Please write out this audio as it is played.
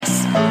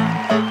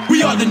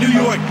New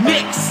York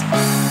Knicks.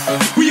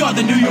 We are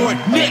the New York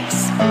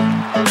Knicks.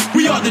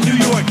 We are the New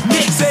York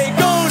Knicks. Say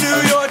go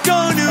New York,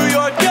 go New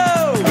York,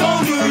 go.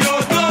 Go New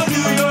York, go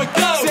New York,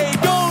 go. Say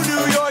go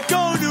New York,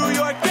 go New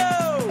York,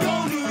 go.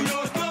 Go New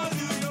York, go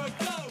New York,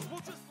 go.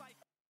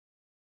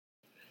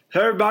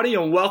 Hey everybody,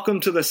 and welcome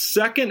to the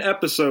second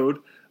episode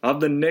of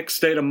the Knicks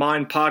State of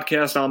Mind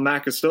podcast. I'm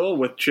Matt Castillo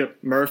with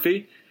Chip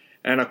Murphy.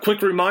 And a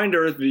quick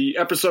reminder, the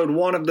episode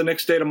 1 of the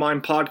Knicks State of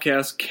Mind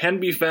podcast can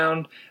be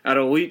found at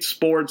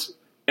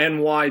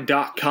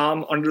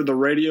EliteSportsNY.com under the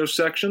radio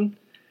section.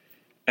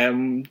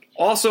 And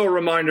also a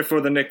reminder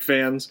for the Knicks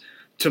fans,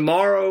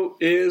 tomorrow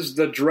is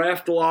the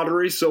draft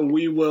lottery, so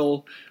we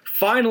will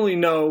finally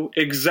know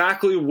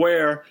exactly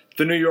where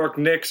the New York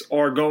Knicks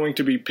are going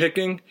to be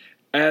picking.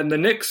 And the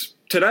Knicks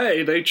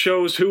today, they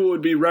chose who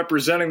would be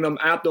representing them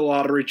at the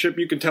lottery. Chip,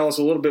 you can tell us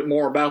a little bit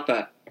more about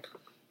that.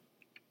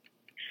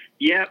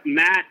 Yeah,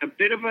 Matt, a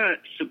bit of a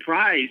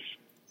surprise.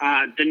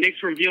 The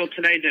Knicks revealed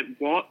today that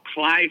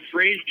Clyde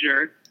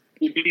Frazier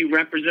will be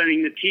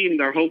representing the team.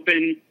 They're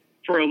hoping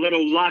for a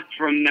little luck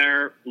from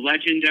their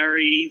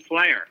legendary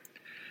player.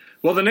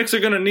 Well, the Knicks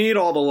are going to need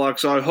all the luck,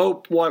 so I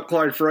hope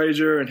Clyde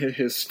Frazier and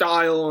his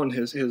style and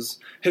his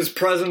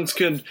presence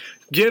can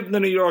give the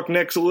New York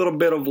Knicks a little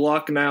bit of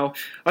luck. Now,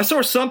 I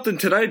saw something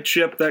today,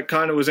 Chip, that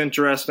kind of was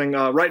interesting.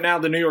 Right now,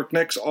 the New York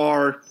Knicks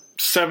are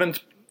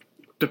 7th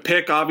to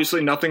pick.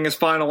 Obviously, nothing is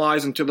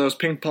finalized until those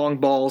ping pong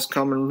balls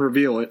come and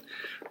reveal it.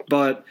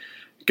 But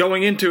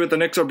going into it, the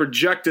Knicks are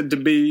projected to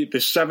be the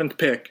 7th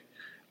pick.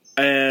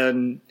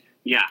 And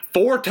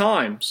 4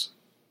 times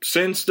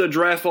since the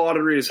draft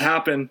lottery has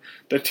happened,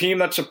 the team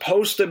that's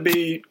supposed to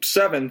be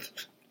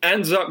 7th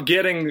ends up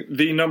getting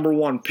the number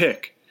 1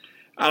 pick.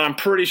 And I'm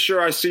pretty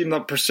sure I've seen the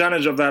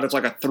percentage of that. It's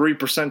like a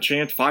 3%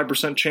 chance,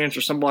 5% chance,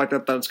 or something like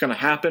that that's going to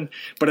happen.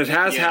 But it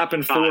has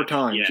happened 4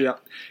 times. Yeah.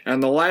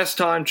 And the last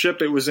time,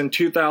 Chip, it was in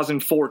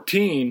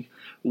 2014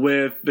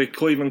 with the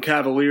Cleveland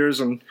Cavaliers,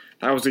 and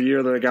that was the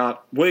year that they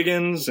got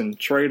Wiggins and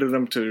traded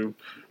them to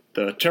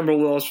the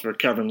Timberwolves for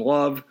Kevin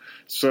Love.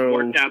 So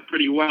worked out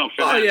pretty well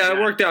for them. Oh, yeah, it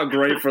worked out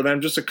great for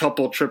them. Just a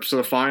couple of trips to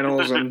the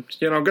finals and,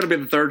 going to be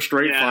the 3rd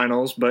straight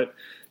finals. But,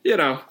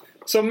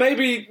 so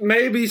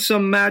maybe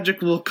some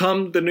magic will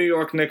come the New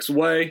York Knicks'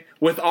 way.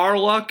 With our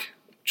luck,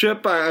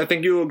 Chip, I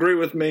think you agree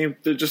with me.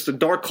 There's just a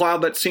dark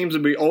cloud that seems to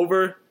be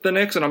over the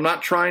Knicks, and I'm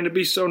not trying to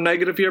be so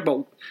negative here,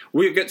 but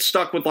we get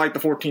stuck with like the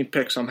 14th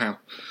pick somehow.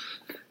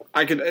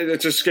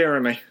 It's just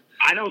scaring me.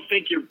 I don't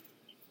think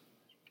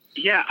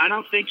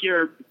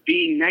you're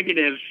being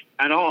negative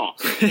at all.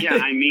 Yeah,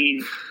 I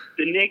mean,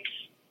 the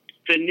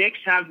Knicks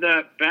have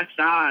the best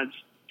odds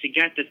to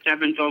get the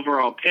 7th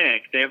overall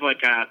pick. They have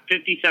like a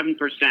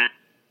 57%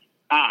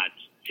 odds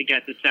to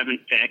get the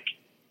 7th pick.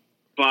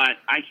 But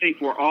I think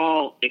we're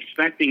all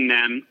expecting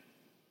them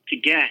to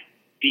get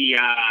the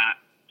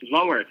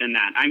lower than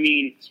that. I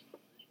mean,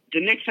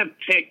 the Knicks have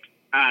picked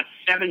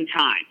 7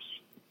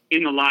 times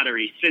in the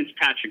lottery since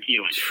Patrick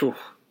Ewing. Whew.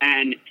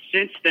 And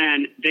since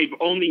then, they've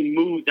only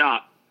moved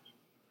up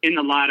in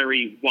the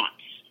lottery once.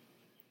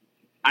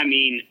 I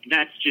mean,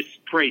 that's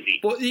just crazy.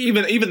 Well,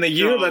 even the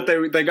year that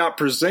they got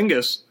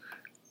Porzingis,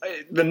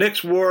 the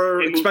Knicks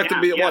were expected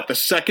to be, the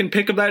 2nd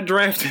pick of that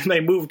draft, and they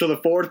moved to the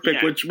 4th pick,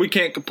 which we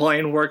can't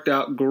complain, worked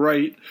out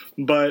great.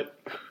 But,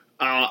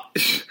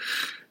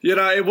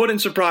 it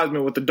wouldn't surprise me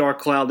with the dark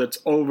cloud that's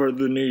over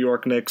the New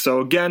York Knicks.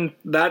 So, again,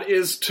 that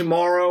is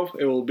tomorrow.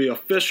 It will be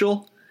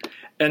official.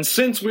 And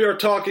since we are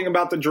talking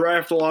about the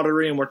draft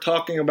lottery and we're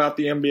talking about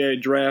the NBA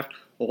draft,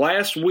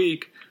 last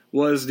week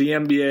was the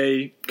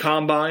NBA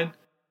Combine.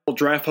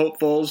 Draft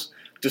hopefuls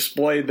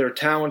displayed their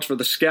talents for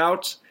the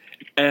scouts.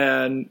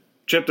 And,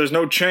 Chip, there's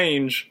no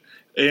change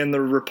in the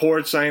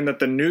report saying that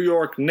the New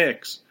York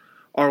Knicks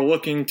are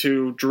looking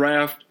to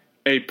draft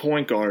a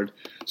point guard.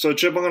 So,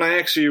 Chip, I'm going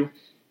to ask you,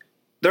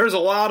 there's a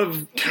lot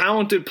of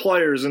talented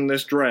players in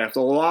this draft,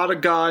 a lot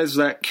of guys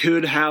that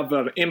could have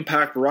an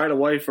impact right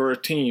away for a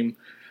team,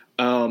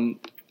 and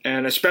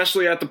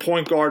especially at the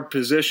point guard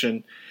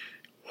position.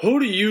 Who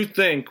do you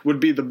think would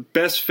be the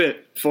best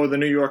fit for the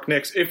New York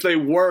Knicks if they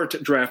were to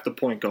draft the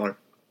point guard?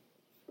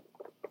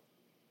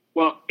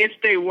 Well, if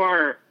they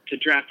were to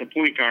draft a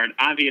point guard,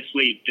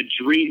 obviously the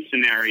dream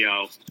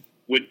scenario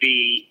would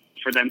be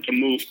for them to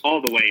move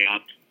all the way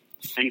up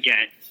and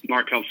get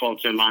Markelle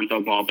Fultz or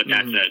Lonzo Ball, but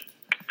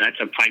that's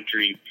a pipe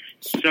dream.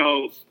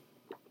 So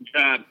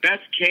the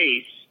best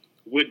case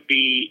would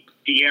be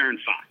De'Aaron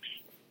Fox.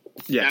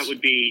 Yes. That would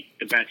be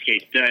the best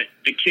case.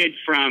 The kid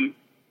from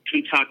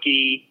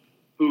Kentucky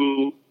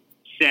who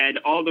said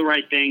all the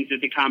right things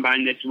at the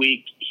Combine this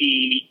week.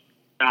 He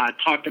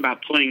talked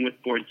about playing with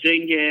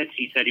Porzingis.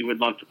 He said he would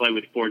love to play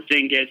with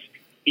Porzingis.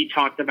 He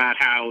talked about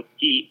how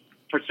he,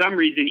 for some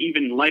reason,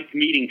 even liked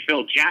meeting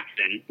Phil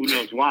Jackson. Who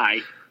knows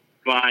why?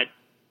 But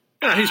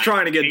he's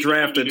trying to get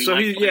drafted, so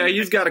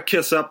he's got to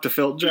kiss up to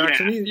Phil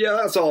Jackson.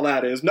 That's all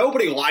that is.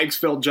 Nobody likes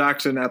Phil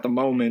Jackson at the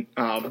moment.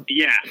 Well,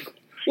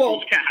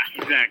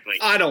 exactly.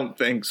 I don't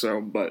think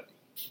so, but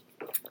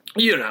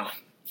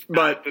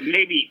But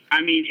maybe,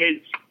 I mean, his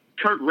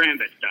Kurt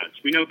Rambis does.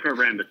 We know Kurt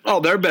Rambis. Oh,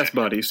 they're best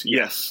buddies.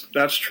 Yes,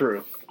 that's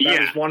true.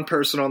 That is one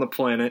person on the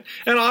planet.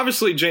 And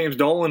obviously James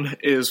Dolan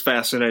is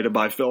fascinated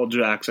by Phil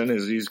Jackson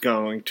as he's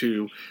going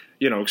to,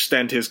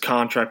 extend his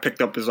contract,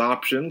 picked up his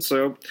option.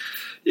 So,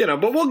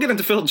 but we'll get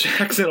into Phil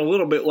Jackson a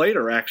little bit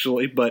later,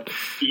 actually. But,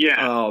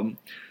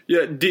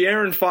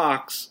 De'Aaron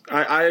Fox,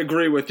 I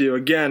agree with you.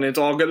 Again, it's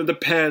all going to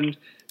depend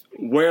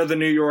where the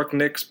New York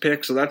Knicks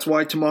pick. So that's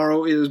why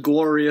tomorrow is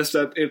glorious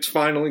that it's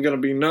finally going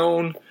to be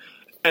known.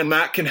 And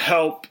that can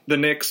help the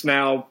Knicks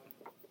now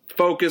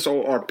focus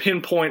or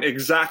pinpoint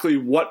exactly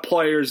what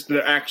players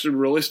they're actually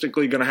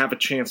realistically going to have a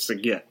chance to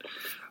get.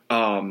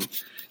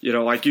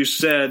 Like you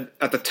said,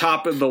 at the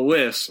top of the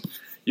list,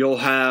 you'll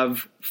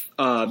have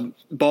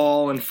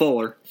Ball and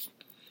Fuller,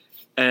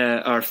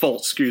 or Fultz,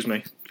 excuse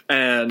me.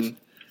 And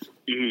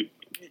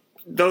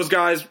those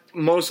guys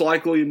most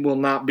likely will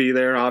not be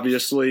there,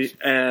 obviously.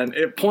 And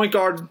point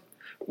guard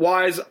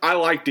wise, I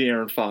like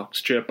De'Aaron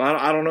Fox, Chip.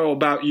 I don't know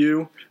about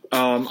you.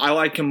 I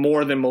like him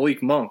more than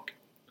Malik Monk,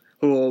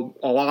 who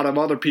a lot of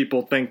other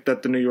people think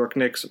that the New York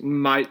Knicks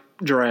might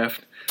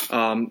draft,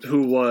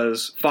 who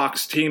was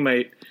Fox's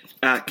teammate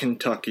at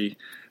Kentucky.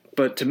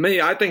 But to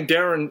me, I think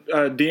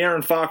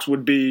De'Aaron Fox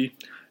would be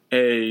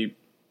a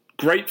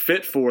great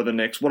fit for the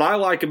Knicks. What I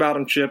like about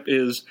him, Chip,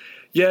 is,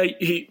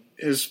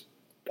 his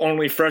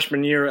only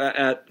freshman year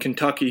at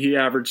Kentucky, he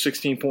averaged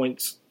 16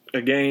 points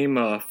a game,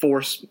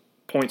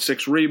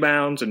 4.6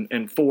 rebounds, and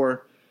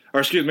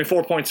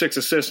 4.6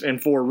 assists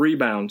and 4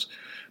 rebounds.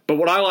 But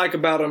what I like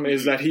about him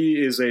is that he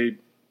is a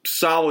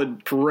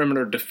solid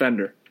perimeter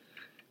defender.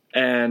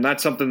 And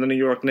that's something the New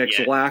York Knicks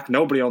lack.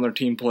 Nobody on their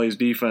team plays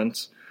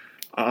defense.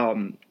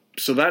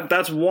 So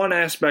that's one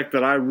aspect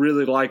that I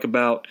really like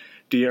about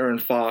De'Aaron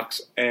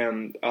Fox.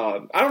 And I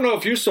don't know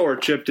if you saw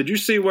it, Chip. Did you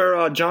see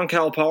where John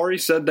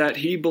Calipari said that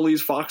he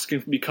believes Fox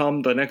can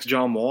become the next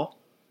John Wall?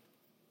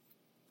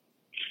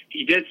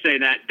 He did say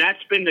that.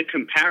 That's been the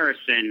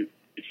comparison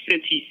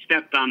since he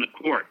stepped on the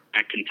court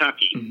at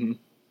Kentucky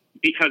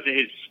because of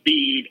his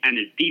speed and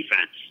his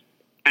defense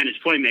and his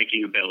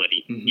playmaking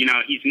ability.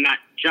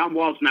 John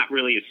Wall's not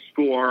really a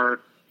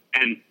scorer,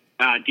 and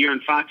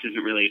De'Aaron Fox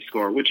isn't really a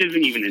scorer, which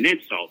isn't even an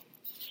insult.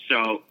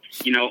 So,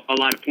 a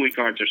lot of point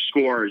guards are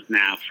scorers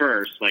now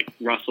first, like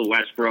Russell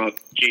Westbrook,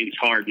 James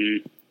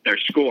Harden, they're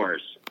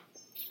scorers.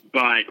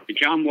 But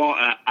John Wall,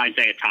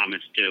 Isaiah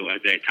Thomas.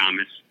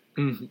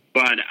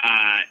 But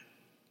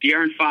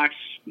De'Aaron Fox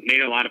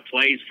made a lot of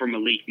plays for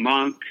Malik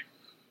Monk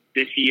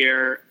this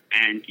year,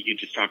 and you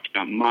just talked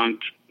about Monk,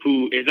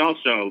 who is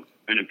also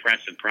an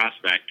impressive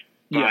prospect.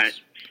 But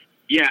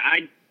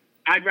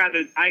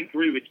I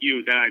agree with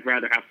you that I'd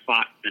rather have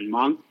Fox than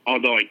Monk,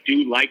 although I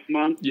do like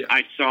Monk. Yeah.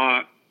 I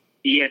saw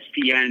an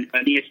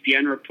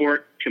ESPN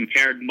report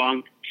compared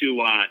Monk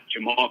to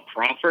Jamal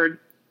Crawford,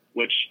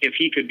 which if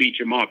he could be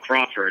Jamal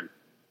Crawford,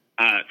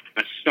 a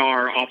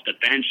star off the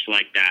bench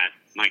like that,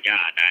 my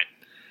God,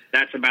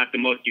 that's about the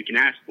most you can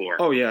ask for.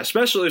 Oh, yeah,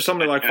 especially if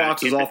somebody like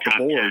Fox is off the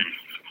board,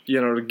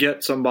 10. To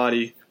get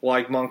somebody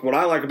like Monk. What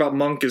I like about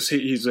Monk is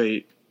he's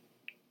a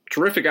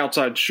terrific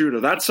outside shooter.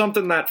 That's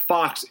something that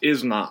Fox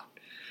is not.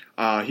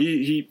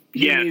 He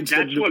needs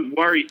that's what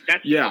worries.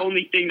 That's the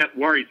only thing that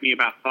worries me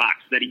about Fox,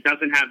 that he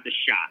doesn't have the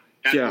shot.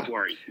 That's what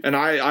worries me. And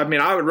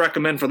I would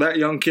recommend for that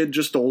young kid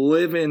just to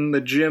live in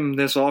the gym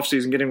this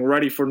offseason, getting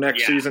ready for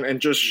next season, and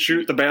just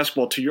shoot the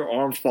basketball till your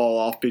arms fall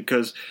off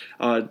because,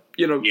 the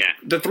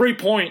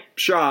 3-point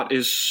shot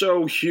is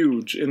so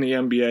huge in the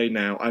NBA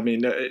now. I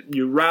mean,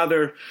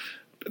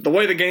 the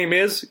way the game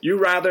is, you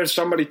rather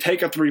somebody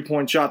take a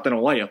 3-point shot than a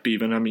layup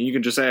even. I mean, you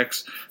can just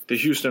ask the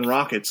Houston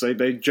Rockets.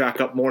 They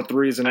jack up more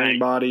threes than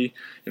anybody.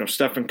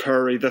 Stephen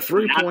Curry. The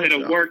 3-point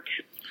shot. Worked.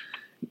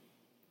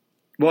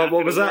 What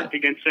was that?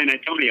 Against San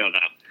Antonio,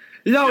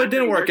 though. No, it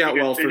didn't work out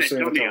well for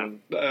San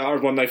Antonio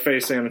when they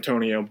faced San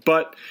Antonio.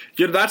 But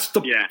that's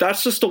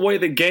just the way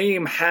the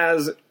game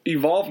has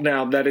evolved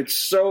now, that it's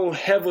so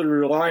heavily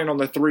reliant on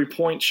the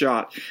 3-point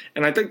shot.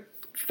 And I think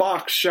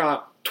Fox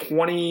shot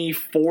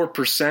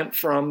 24%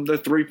 from the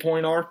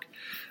 3-point arc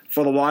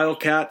for the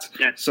Wildcats.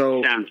 That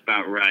sounds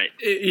about right.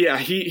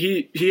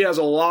 He has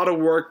a lot of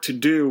work to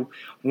do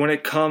when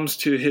it comes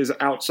to his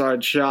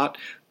outside shot.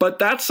 But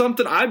that's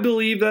something I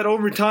believe that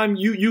over time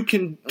you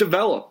can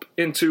develop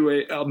into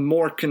a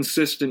more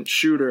consistent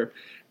shooter.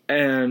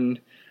 And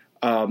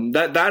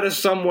that is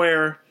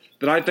somewhere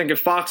that I think if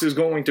Fox is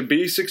going to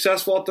be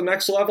successful at the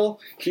next level,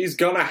 he's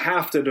going to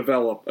have to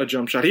develop a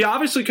jump shot. He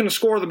obviously can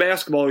score the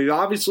basketball. He's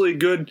obviously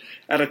good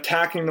at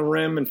attacking the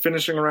rim and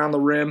finishing around the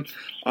rim.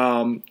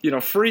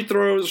 Free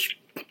throws,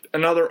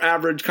 another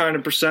average kind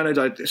of percentage,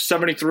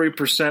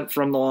 73%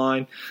 from the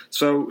line.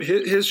 So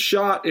his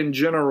shot in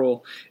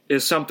general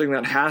is something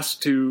that has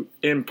to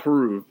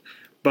improve.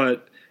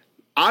 But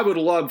I would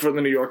love for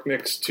the New York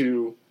Knicks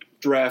to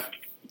draft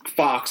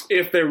Fox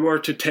if they were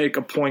to take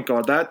a point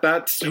guard.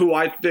 That's who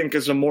I think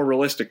is a more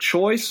realistic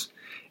choice,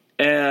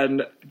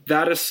 and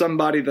that is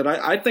somebody that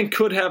I think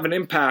could have an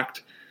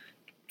impact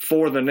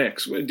for the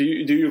Knicks. Do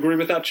you agree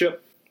with that,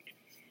 Chip?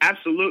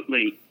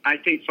 absolutely. I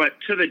think, but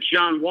to the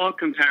John Wall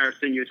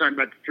comparison, you're talking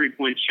about the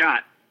three-point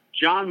shot.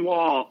 John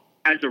Wall,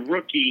 as a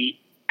rookie,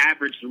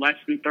 averaged less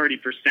than 30%.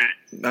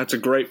 That's a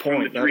great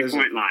point. From the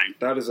three-point line.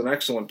 That is an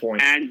excellent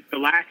point. And the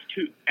last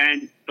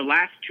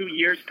 2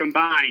 years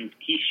combined,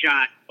 he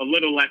shot a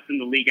little less than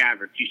the league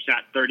average. He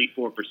shot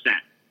 34%.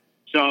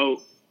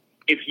 So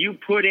if you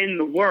put in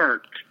the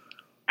work,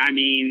 I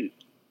mean,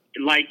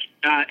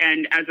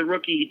 and as a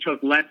rookie, he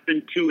took less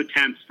than 2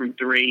 attempts from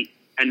three.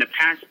 And the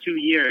past 2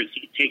 years,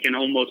 he's taken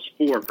almost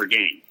 4 per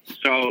game.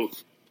 So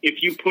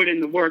if you put in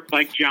the work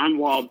like John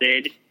Wall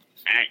did,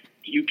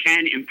 you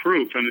can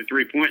improve from the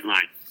three-point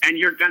line. And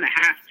you're going to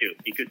have to,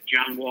 because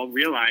John Wall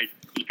realized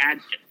he had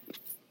to.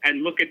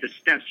 And look at the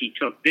steps he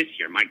took this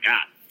year. My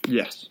God.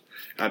 Yes.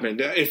 I mean,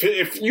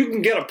 if you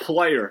can get a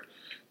player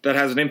that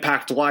has an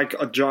impact like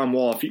a John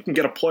Wall, if you can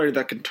get a player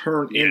that can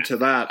turn into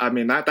that, I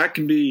mean, that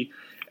can be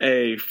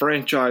a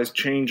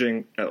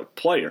franchise-changing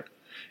player.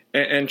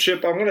 And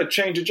Chip, I'm going to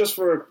change it just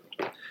for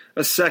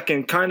a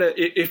second. Kind of,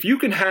 if you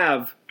can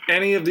have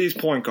any of these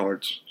point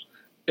guards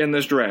in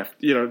this draft,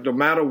 no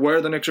matter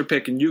where the Knicks are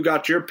picking, you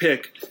got your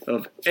pick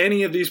of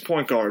any of these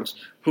point guards,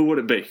 who would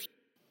it be?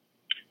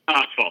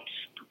 Fultz.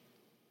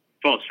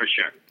 Fultz for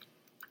sure.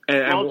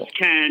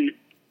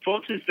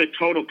 Fultz is the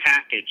total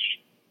package.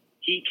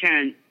 He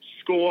can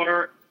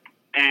score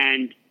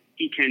and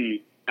he can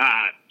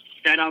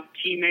set up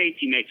teammates.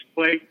 He makes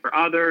plays for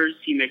others.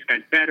 He makes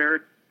guys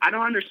better. I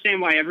don't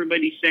understand why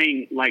everybody's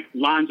saying like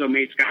Lonzo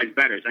makes guys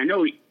better. I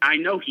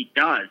know he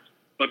does,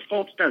 but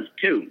Fultz does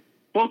too.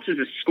 Fultz is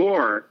a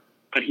scorer,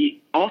 but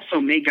he also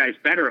made guys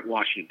better at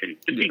Washington.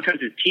 Just because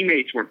his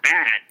teammates were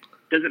bad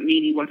doesn't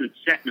mean he wasn't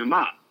setting them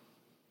up.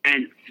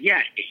 And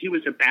yeah, he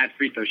was a bad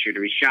free throw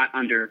shooter. He shot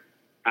under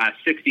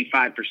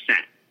 65%,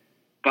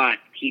 but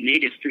he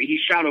made his three. He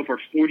shot over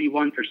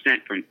 41%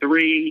 from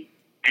three,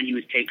 and he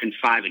was taking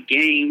 5 a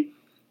game.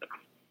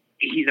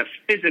 He's a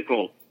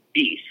physical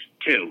beast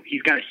too.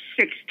 He's got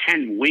a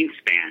 6'10"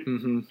 wingspan.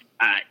 Mm-hmm.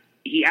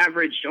 He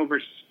averaged over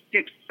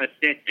 6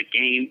 assists a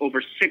game,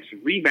 over 6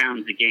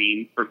 rebounds a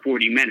game for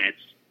 40 minutes.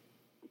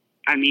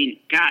 I mean,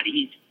 God,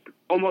 he's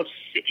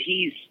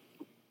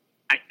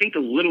I think a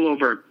little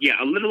over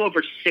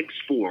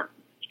 6'4"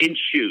 in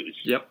shoes.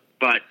 Yep.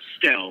 But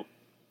still,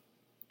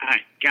 I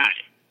got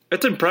it.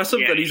 It's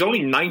impressive that he's only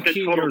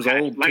 19 years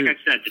old. Like I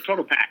said, the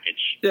total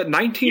package. Yeah,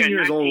 19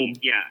 years old.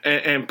 Yeah.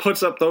 And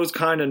puts up those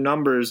kind of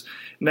numbers.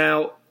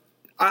 Now,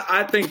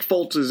 I think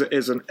Fultz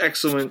is an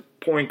excellent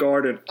point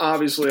guard, and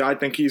obviously I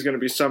think he's going to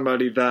be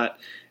somebody that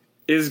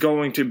is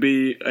going to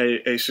be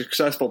a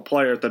successful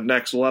player at the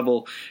next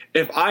level.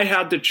 If I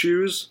had to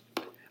choose,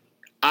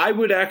 I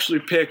would actually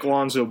pick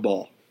Lonzo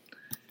Ball.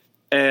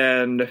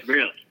 And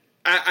really?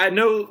 I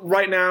know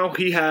right now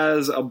he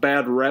has a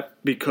bad rep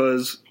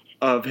because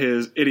of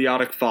his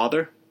idiotic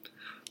father,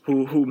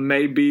 who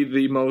may be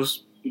the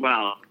most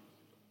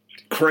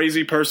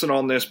crazy person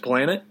on this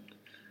planet.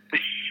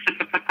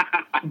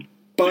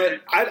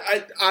 But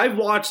I've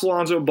watched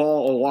Lonzo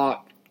Ball a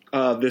lot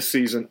this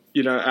season.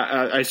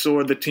 I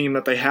saw the team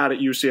that they had at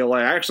UCLA.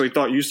 I actually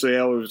thought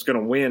UCLA was going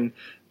to win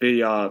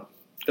the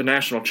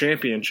national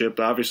championship.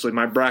 Obviously,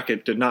 my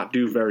bracket did not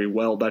do very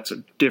well. That's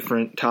a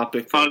different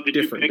topic for a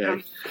different day.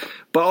 Them?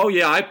 But,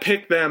 I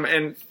picked them,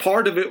 and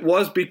part of it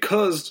was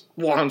because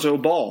Lonzo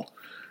Ball.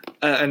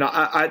 And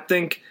I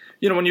think,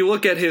 when you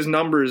look at his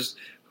numbers,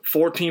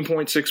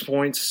 14.6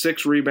 points,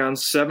 6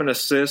 rebounds, 7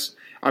 assists,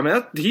 I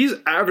mean, he's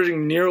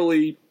averaging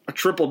nearly a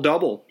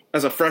triple-double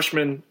as a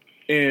freshman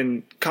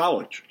in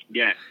college.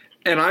 Yeah.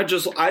 And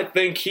I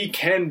think he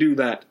can do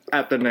that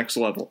at the next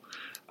level.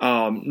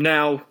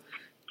 Now,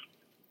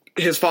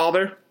 his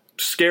father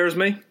scares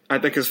me. I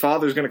think his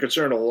father is going to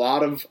concern a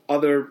lot of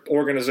other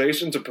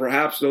organizations, and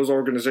perhaps those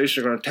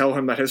organizations are going to tell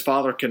him that his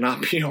father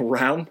cannot be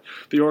around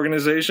the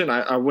organization.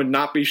 I would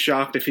not be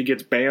shocked if he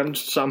gets banned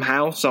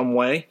somehow, some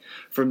way,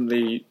 from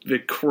the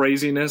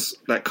craziness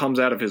that comes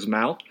out of his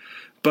mouth.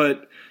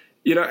 But,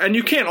 and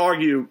you can't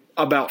argue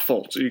about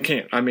Fultz. You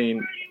can't. I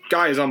mean,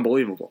 guy is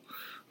unbelievable.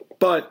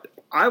 But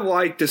I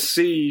like to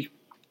see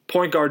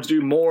point guards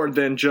do more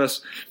than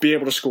just be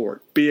able to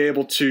score, be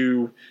able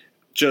to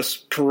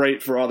just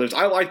create for others.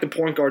 I like the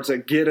point guards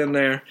that get in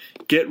there,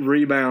 get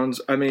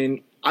rebounds. I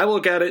mean, I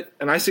look at it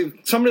and I see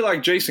somebody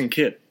like Jason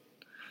Kidd,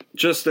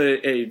 just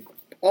a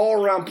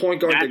all-around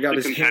point guard that got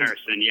his hands.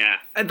 Yeah.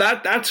 And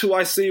that's who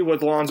I see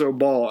with Lonzo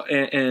Ball.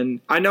 And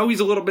I know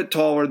he's a little bit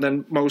taller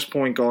than most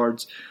point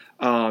guards.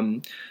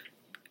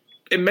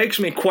 It makes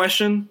me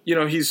question,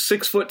 he's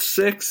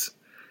 6'6".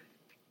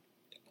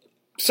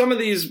 Some of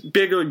these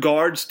bigger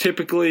guards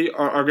typically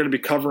are going to be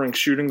covering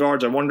shooting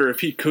guards. I wonder if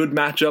he could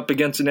match up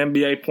against an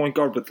NBA point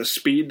guard with the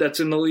speed that's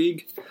in the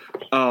league.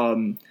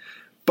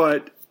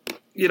 But,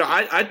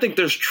 I think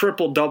there's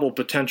triple-double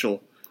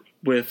potential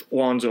with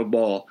Lonzo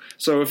Ball.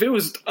 So if it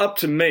was up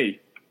to me,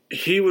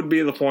 he would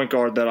be the point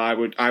guard that I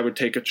would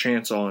take a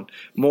chance on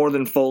more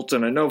than Fultz.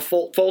 And I know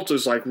Fultz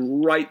is like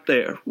right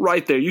there.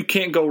 You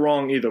can't go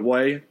wrong either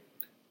way.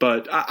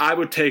 But I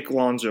would take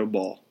Lonzo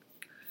Ball.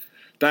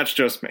 That's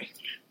just me.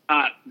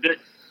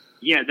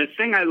 Yeah, the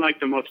thing I like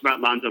the most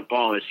about Lonzo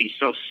Ball is he's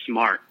so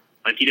smart.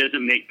 Like, he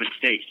doesn't make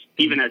mistakes,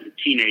 even as a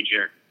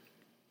teenager.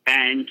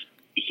 And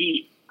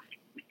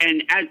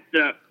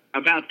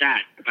about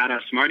how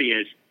smart he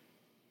is,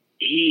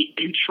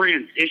 in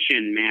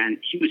transition, man,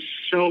 he was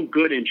so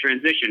good in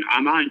transition.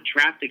 I'm on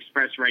Draft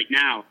Express right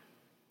now,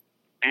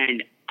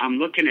 and I'm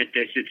looking at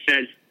this. It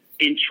says,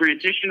 in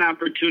transition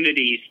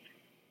opportunities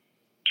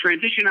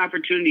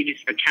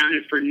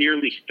accounted for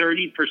nearly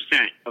 30%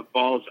 of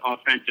Ball's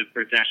offensive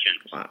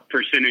possessions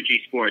per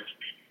Synergy Sports.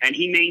 And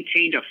he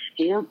maintained a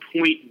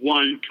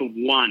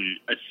 4.1-to-1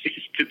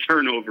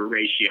 assist-to-turnover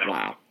ratio.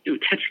 Wow.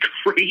 Dude, that's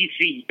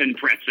crazy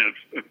impressive.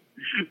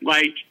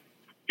 Like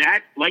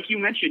you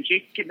mentioned,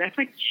 that's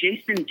like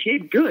Jason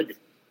Kidd good.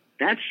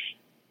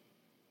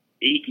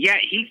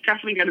 He's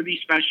definitely going to be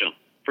special,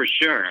 for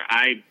sure.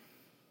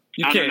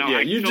 You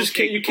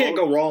can't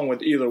go wrong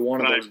with either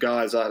one of those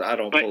guys. I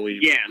don't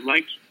believe. Yeah,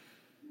 like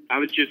I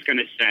was just going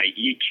to say,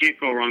 you can't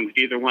go wrong with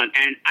either one.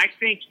 And I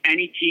think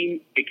any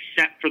team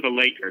except for the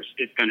Lakers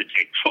is going to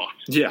take Ball.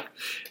 Yeah,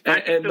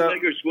 and the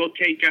Lakers will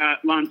take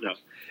Lonzo.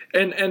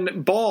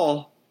 And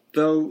Ball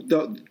though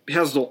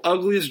has the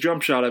ugliest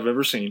jump shot I've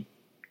ever seen.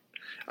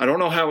 I don't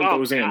know how it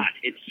goes in.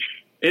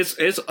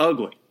 It's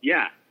ugly.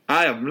 Yeah.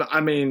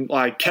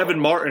 Like Kevin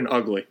Martin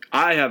ugly.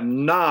 I have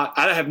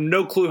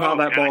no clue how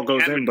that ball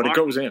goes in, but it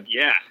goes in.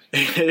 Yeah.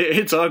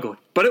 It's ugly.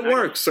 But it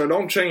works, so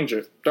don't change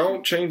it.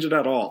 Don't change it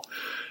at all.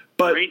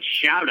 But Great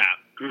shout out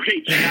for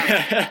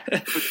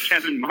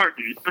Kevin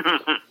Martin.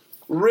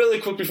 Really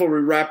quick before we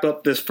wrap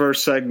up this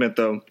first segment,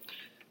 though,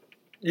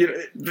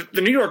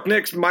 the New York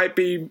Knicks might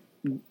be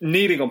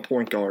needing a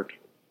point guard.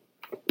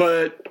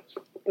 But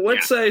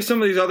let's say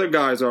some of these other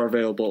guys are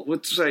available.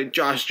 Let's say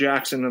Josh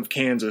Jackson of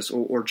Kansas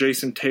or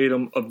Jason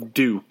Tatum of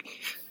Duke.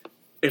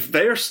 If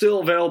they are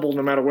still available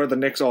no matter where the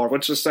Knicks are,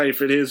 let's just say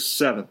if it is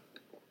 7th,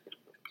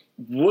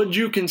 would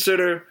you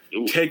consider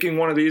taking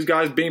one of these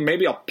guys being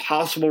maybe a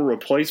possible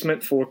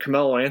replacement for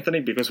Carmelo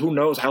Anthony? Because who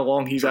knows how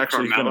long he's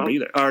actually going to be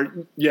there.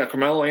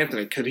 Carmelo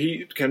Anthony.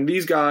 Can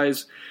these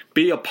guys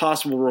be a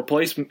possible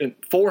replacement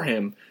for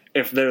him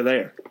if they're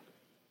there?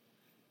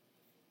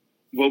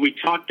 Well, we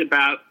talked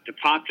about the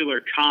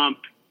popular comp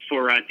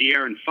for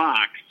De'Aaron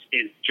Fox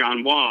is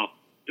John Wall.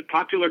 The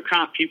popular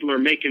comp people are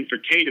making for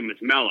Tatum is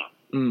Melo.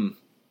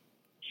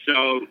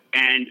 So,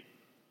 and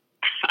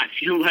I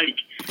feel like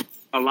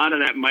a lot of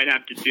that might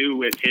have to do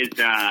with his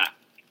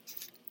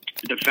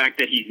the fact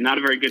that he's not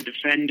a very good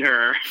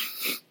defender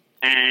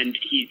and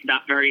he's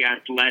not very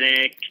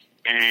athletic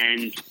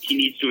and he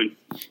needs to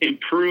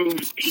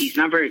improve. He's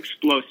not very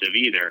explosive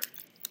either.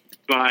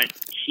 But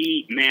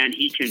he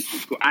can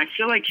score. I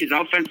feel like his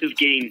offensive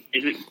game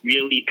isn't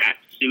really that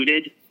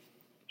suited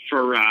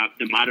for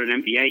the modern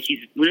NBA.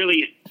 He's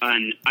really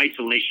an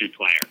isolation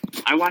player.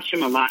 I watched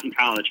him a lot in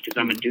college because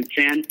I'm a Duke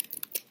fan,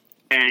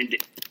 and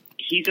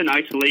he's an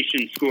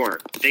isolation scorer.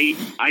 They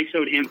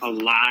ISO'd him a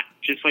lot,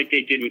 just like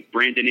they did with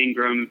Brandon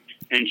Ingram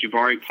and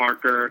Jabari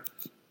Parker,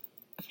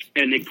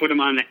 and they put him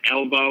on the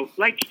elbow.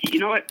 Like, you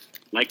know what?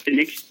 Like the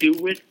Knicks do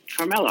with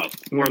Carmelo.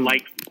 Or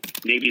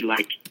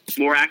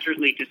more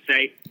accurately to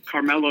say,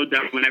 Carmelo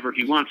does whenever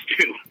he wants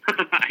to,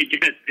 I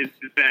guess is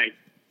to say.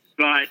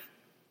 But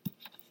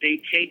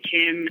they take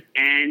him,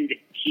 and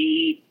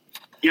he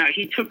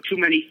took too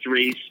many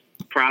threes,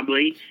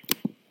 probably.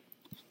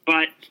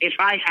 But if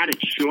I had a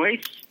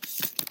choice,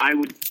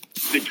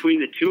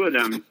 between the two of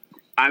them,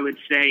 I would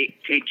say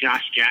take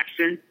Josh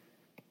Jackson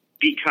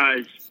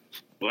because,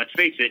 well, let's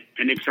face it,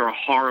 the Knicks are a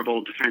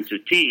horrible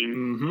defensive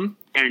team,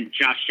 and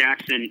Josh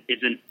Jackson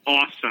is an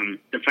awesome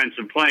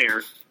defensive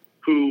player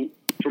who,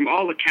 from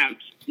all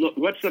accounts, look,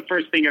 what's the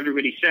first thing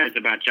everybody says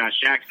about Josh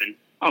Jackson?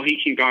 Oh, he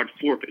can guard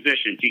 4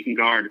 positions. He can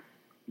guard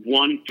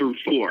 1 through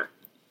 4.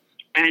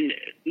 And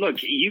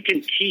look, you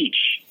can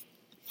teach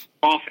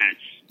offense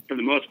for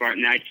the most part,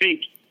 and I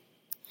think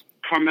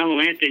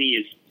Carmelo Anthony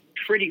is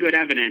pretty good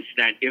evidence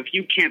that if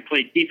you can't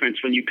play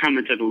defense when you come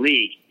into the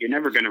league, you're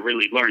never going to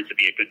really learn to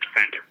be a good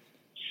defender.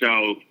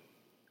 So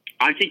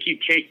I think you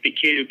take the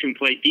kid who can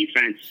play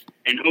defense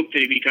and hope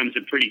that he becomes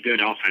a pretty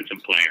good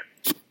offensive player.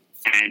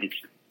 And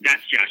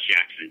that's Josh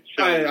Jackson.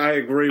 So I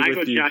agree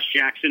with you. I go Josh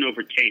Jackson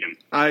over Tatum.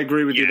 I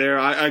agree with you there.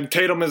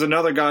 Tatum is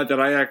another guy that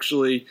I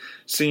actually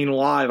seen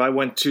live. I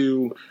went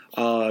to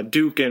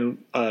Duke and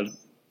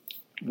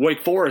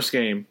Wake Forest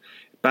game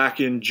back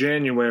in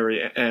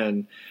January,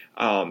 and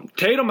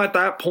Tatum at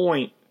that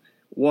point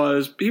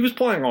was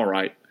playing all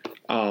right.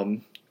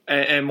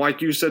 And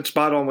like you said,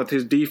 spot on with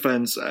his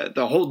defense.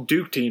 The whole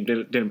Duke team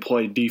didn't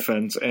play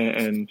defense,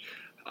 and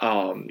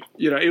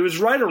it was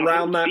right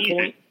around that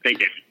point. They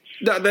did.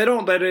 They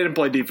didn't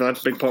play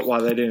defense. Big part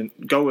why they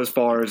didn't go as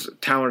far as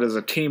talented as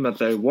a team that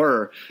they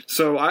were.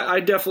 So I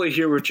definitely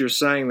hear what you're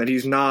saying, that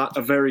he's not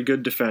a very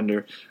good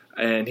defender,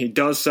 and he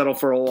does settle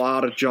for a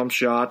lot of jump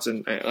shots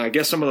and I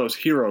guess some of those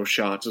hero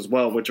shots as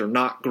well, which are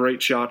not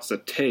great shots to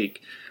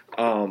take.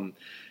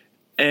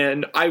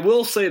 And I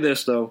will say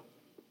this though,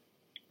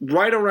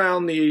 right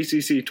around the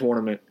ACC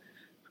tournament,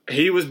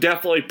 he was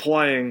definitely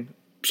playing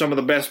some of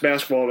the best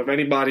basketball of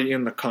anybody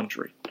in the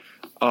country.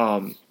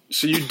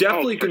 So you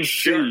definitely can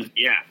see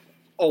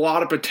a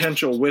lot of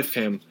potential with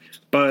him.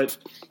 But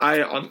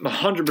I'm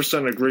 100%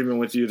 in agreement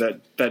with you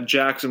that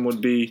Jackson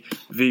would be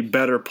the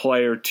better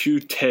player to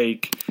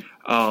take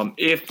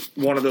if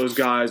one of those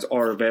guys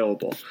are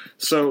available.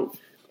 So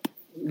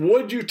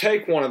would you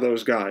take one of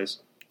those guys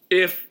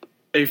if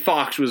a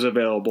Fox was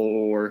available,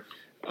 or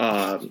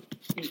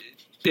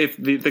if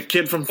the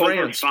kid from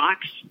France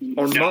Fox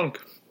or Monk?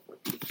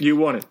 You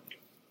wouldn't.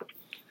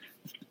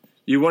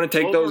 You wouldn't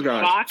take those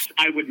guys. Fox,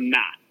 I would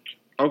not.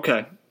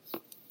 Okay.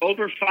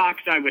 Over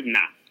Fox, I would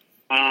not.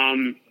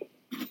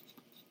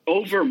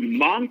 Over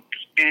Monk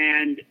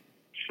and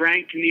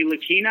Frank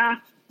Ntilikina,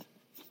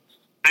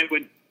 I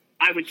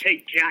would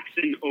take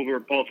Jackson over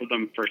both of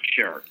them for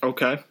sure.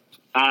 Okay.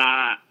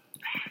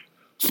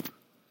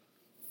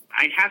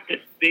 I'd have to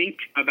think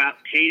about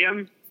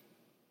Tatum,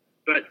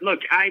 but look,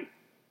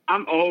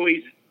 I'm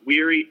always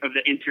weary of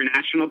the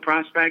international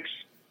prospects,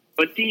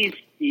 but these,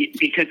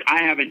 because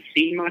I haven't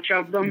seen much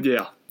of them.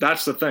 Yeah,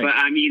 that's the thing. But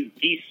I mean,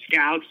 these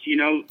scouts,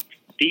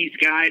 these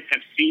guys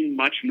have seen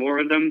much more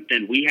of them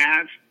than we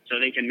have, so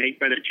they can make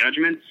better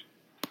judgments.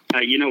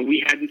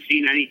 We hadn't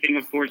seen anything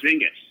of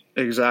Porzingis.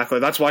 Exactly.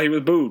 That's why he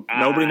was booed.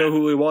 Nobody knew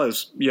who he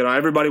was.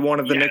 Everybody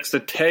wanted the Knicks to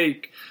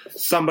take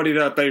somebody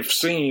that they've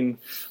seen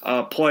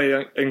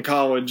play in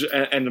college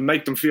and to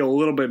make them feel a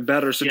little bit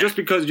better. So just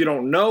because you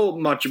don't know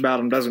much about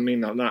them doesn't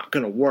mean they're not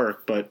going to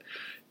work. But,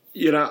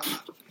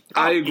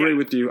 I agree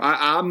with you.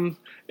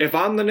 If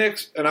I'm the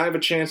Knicks and I have a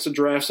chance to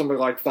draft somebody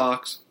like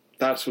Fox,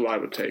 that's who I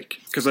would take.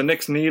 Because the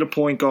Knicks need a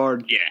point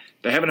guard. Yeah.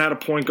 They haven't had a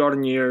point guard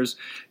in years.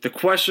 The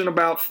question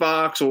about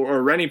Fox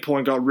or any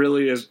point guard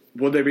really is,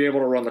 would they be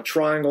able to run the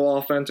triangle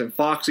offense? And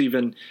Fox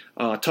even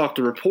talked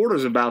to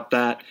reporters about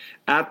that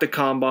at the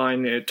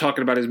Combine,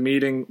 talking about his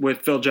meeting with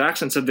Phil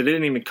Jackson, said they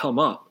didn't even come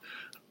up.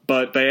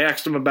 But they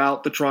asked him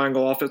about the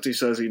triangle offense. He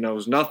says he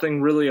knows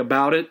nothing really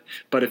about it.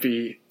 But if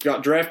he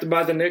got drafted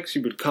by the Knicks, he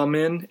would come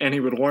in and he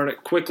would learn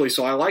it quickly.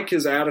 So I like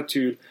his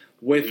attitude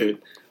with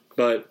it.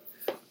 But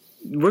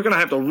we're going to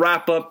have to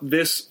wrap up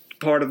this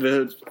part of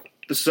the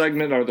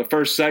segment, or the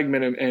first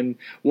segment, and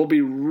we'll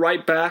be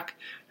right back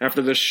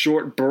after this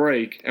short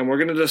break, and we're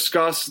going to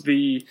discuss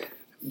the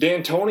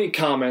D'Antoni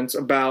comments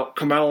about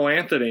Carmelo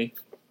Anthony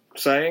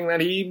saying that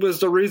he was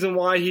the reason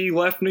why he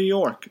left New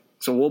York.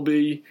 So we'll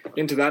be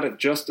into that in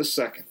just a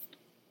second.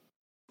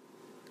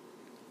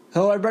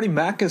 Hello everybody,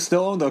 Matt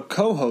Castillo, the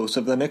co-host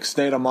of the Knicks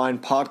State of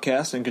Mind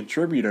podcast and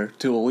contributor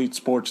to Elite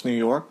Sports New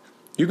York.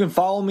 You can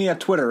follow me at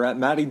Twitter at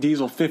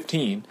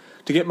MattyDiesel15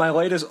 to get my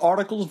latest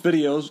articles,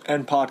 videos,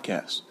 and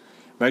podcasts.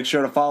 Make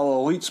sure to follow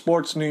Elite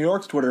Sports New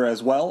York's Twitter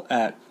as well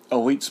at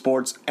Elite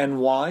Sports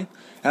NY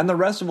and the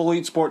rest of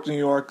Elite Sports New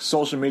York's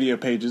social media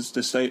pages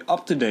to stay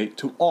up to date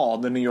to all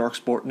the New York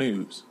sport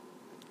news.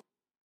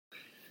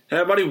 Hey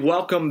everybody,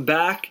 welcome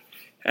back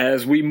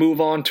as we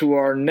move on to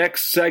our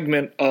next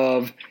segment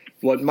of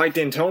what Mike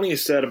D'Antoni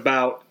said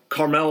about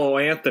Carmelo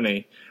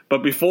Anthony.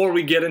 But before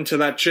we get into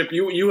that, Chip,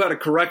 you had a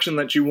correction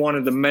that you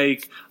wanted to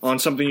make on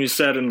something you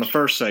said in the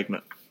first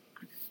segment.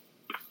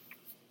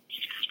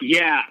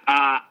 Yeah,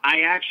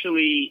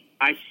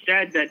 I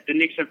said that the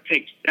Knicks have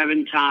picked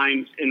 7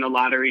 times in the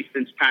lottery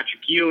since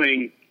Patrick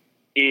Ewing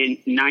in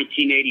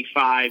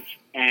 1985,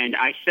 and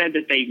I said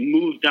that they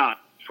moved up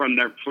from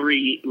their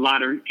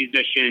pre-lottery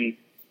position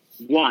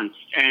once,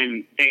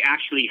 and they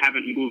actually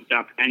haven't moved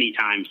up any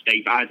times.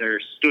 They've either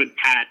stood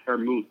pat or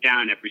moved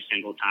down every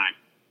single time,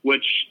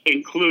 which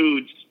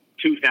includes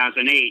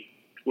 2008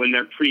 when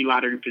their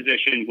pre-lottery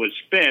position was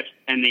 5th,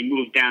 and they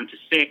moved down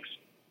to 6th.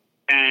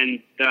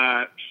 And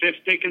the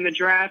 5th pick in the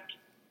draft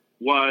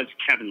was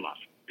Kevin Love.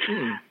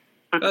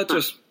 That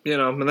just,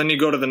 and then you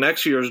go to the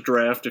next year's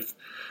draft,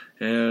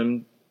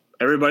 and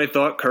everybody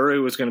thought Curry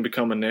was going to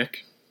become a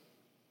Knick.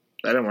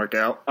 That didn't work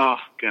out. Oh,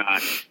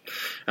 God.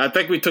 I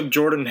think we took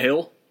Jordan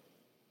Hill,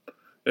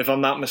 if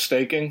I'm not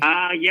mistaken.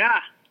 Yeah.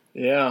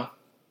 Yeah.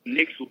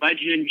 Knicks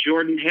legend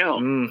Jordan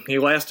Hill. He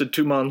lasted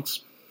 2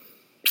 months.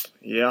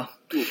 Yeah.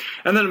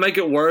 And then to make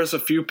it worse, a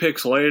few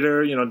picks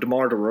later,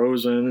 DeMar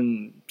DeRozan,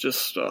 and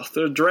just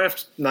the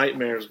draft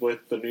nightmares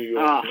with the New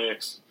York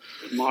Knicks.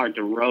 DeMar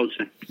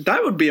DeRozan.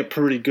 That would be a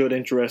pretty good,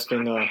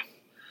 interesting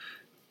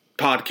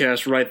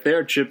podcast right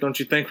there, Chip. Don't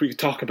you think? We could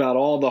talk about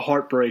all the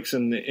heartbreaks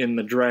in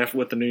the draft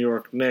with the New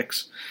York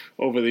Knicks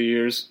over the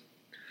years.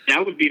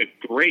 That would be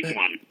a great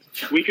one.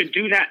 We could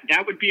do that.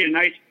 That would be a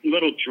nice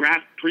little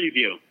draft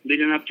preview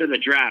leading up to the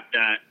draft.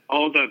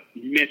 All the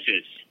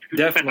misses.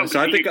 Definitely. So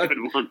I think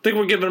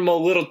we're giving them a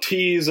little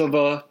tease of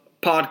a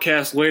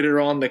podcast later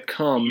on to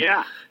come.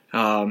 Yeah.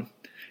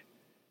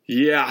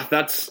 Yeah,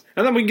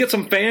 and then we can get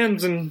some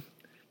fans, and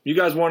you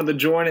guys wanted to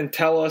join and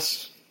tell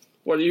us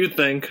what you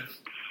think,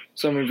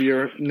 some of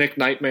your Knick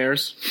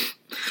nightmares,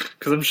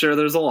 because I'm sure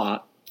there's a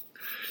lot.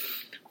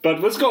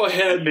 But let's go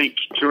ahead. I think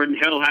Jordan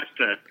Hill has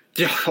to.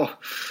 Yeah.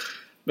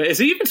 Is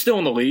he even still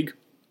in the league?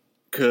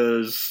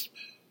 Because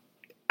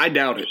I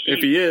doubt it.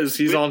 If he is,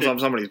 he's on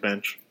somebody's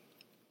bench.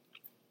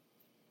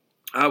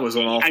 That was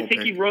an awful I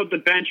think pick. he rode the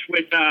bench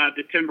with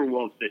the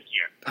Timberwolves this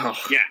year. Oh.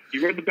 Yeah,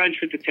 he rode the bench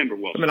with the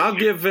Timberwolves. I mean, I'll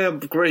give him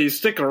great. He's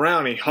sticking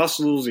around. He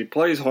hustles. He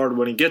plays hard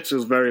when he gets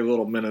his very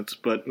little minutes.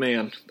 But,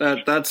 man,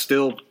 that's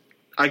still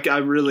 – I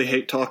really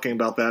hate talking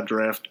about that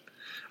draft.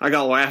 I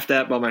got laughed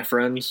at by my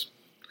friends,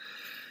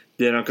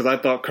 because I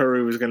thought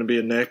Curry was going to be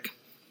a Knick.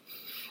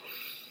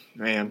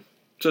 Man,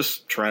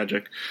 just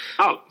tragic.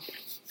 Oh.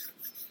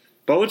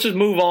 But let's just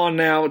move on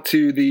now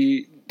to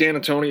the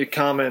D'Antoni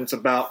comments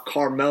about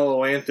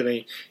Carmelo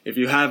Anthony. If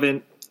you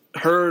haven't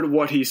heard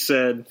what he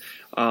said,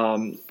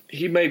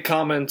 he made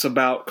comments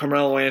about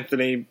Carmelo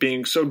Anthony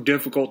being so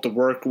difficult to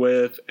work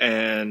with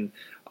and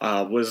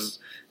was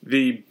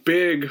the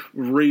big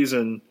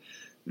reason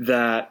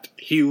that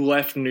he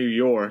left New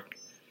York.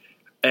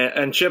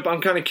 And Chip,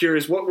 I'm kind of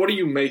curious, what do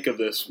you make of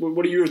this?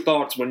 What are your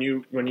thoughts when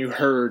you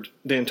heard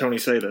D'Antoni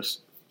say this?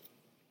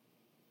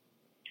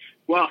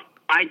 Well,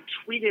 I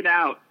tweeted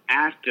out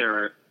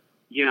after,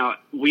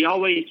 we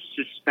always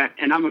suspect,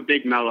 and I'm a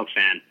big Melo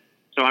fan,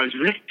 so I was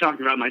really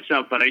talking about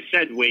myself, but I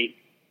said we,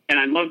 and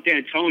I love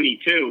D'Antoni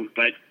too,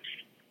 but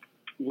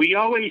we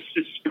always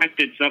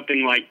suspected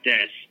something like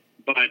this,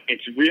 but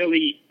it's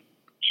really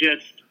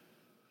just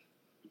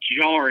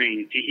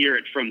jarring to hear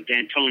it from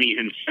D'Antoni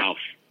himself,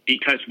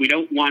 because we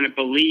don't want to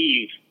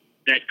believe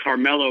that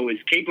Carmelo is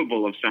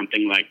capable of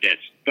something like this,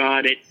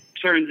 but it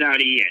turns out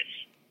he is,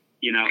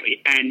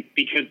 and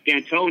because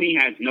D'Antoni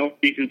has no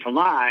reason to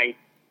lie,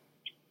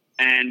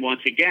 and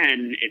once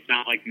again, it's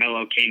not like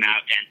Melo came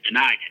out and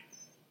denied it,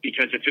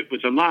 because if it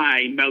was a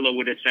lie, Melo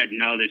would have said,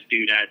 no, this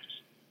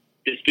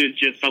dude's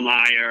just a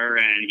liar,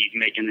 and he's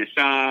making this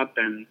up,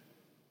 and,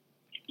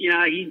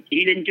 he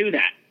didn't do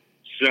that.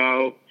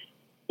 So,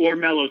 or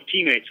Melo's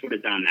teammates would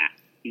have done that.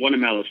 One of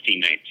Melo's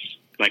teammates,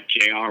 like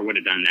JR, would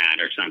have done that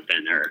or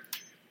something, or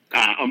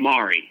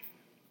Amari.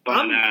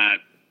 But,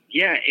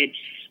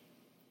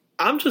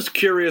 I'm just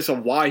curious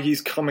of why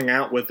he's coming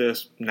out with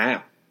this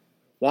now.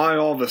 Why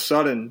all of a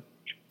sudden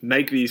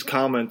make these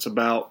comments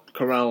about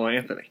Carmelo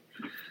Anthony?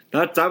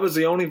 That was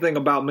the only thing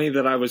about me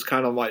that I was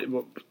kind of like,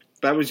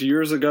 that was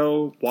years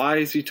ago. Why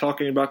is he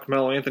talking about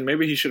Carmelo Anthony?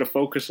 Maybe he should have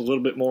focused a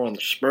little bit more on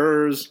the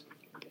Spurs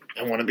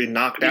and want to be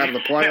knocked out of the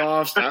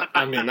playoffs.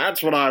 I mean,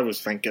 that's what I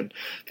was thinking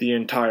the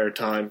entire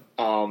time.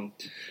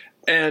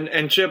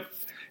 And Chip,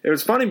 it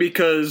was funny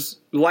because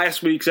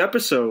last week's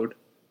episode,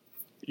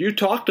 you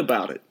talked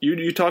about it.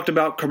 You talked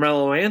about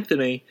Carmelo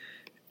Anthony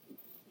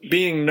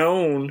being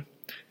known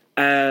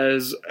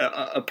as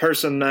a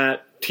person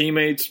that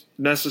teammates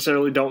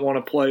necessarily don't want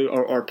to play,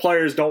 or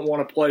players don't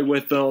want to play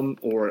with them,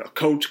 or a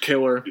coach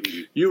killer.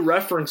 You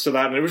referenced to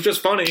that, and it was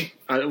just funny.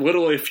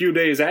 Literally a few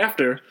days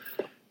after,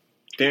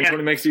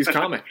 D'Antoni makes these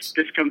comments.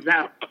 This comes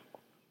out.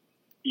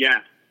 Yeah.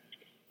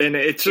 And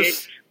it's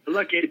just...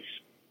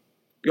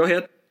 Go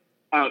ahead.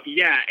 Oh,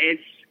 yeah,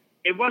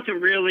 it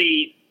wasn't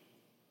really...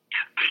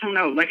 I don't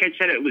know. Like I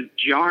said, it was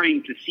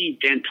jarring to see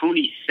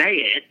D'Antoni say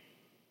it,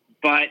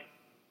 but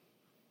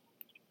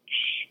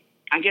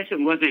I guess it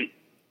wasn't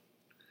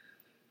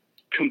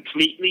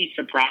completely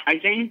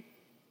surprising.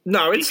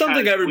 No, it's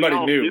something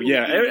everybody knew.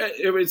 Yeah,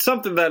 it's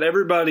something that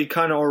everybody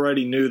kind of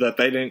already knew that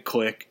they didn't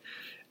click.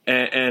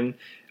 And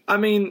I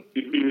mean,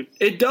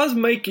 it does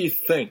make you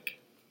think.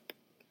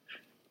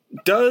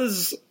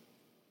 Does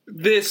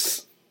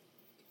this...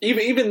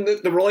 Even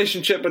the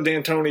relationship with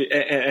D'Antoni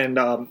and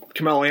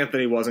Carmelo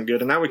Anthony wasn't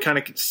good, and now we kind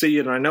of could see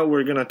it. And I know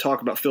we're going to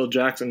talk about Phil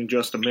Jackson in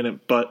just a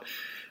minute, but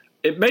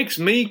it makes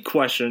me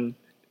question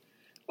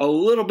a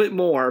little bit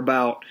more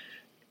about,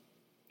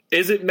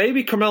 is it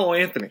maybe Carmelo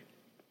Anthony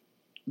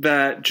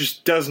that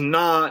just does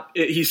not,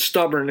 he's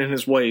stubborn in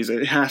his ways.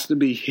 It has to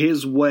be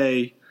his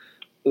way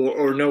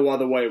or no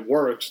other way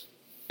works.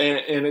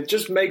 And it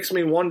just makes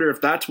me wonder if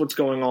that's what's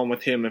going on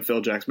with him and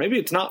Phil Jackson. Maybe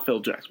it's not Phil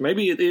Jackson.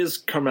 Maybe it is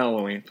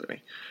Carmelo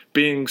Anthony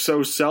being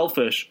so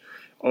selfish.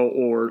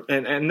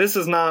 And this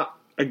is not,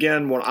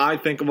 again, what I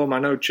think of him. I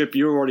know, Chip,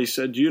 you already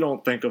said you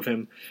don't think of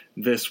him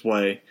this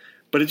way.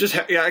 But it just,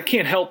 I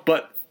can't help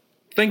but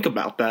think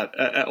about that,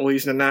 at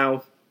least. And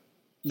now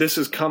this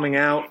is coming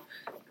out.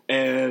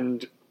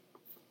 And,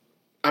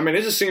 I mean,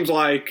 it just seems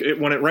like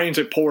when it rains,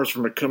 it pours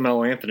from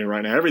Carmelo Anthony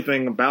right now.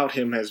 Everything about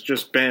him has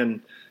just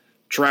been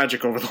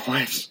tragic over the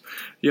last,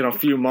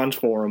 few months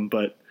for him.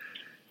 But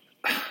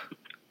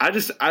I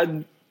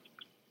don't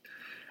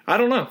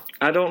know.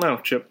 I don't know,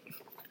 Chip.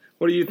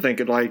 What are you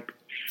thinking?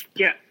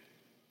 Yeah,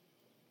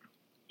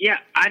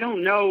 I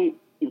don't know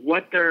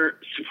what they're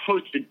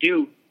supposed to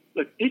do.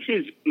 Look, this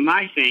is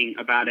my thing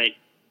about it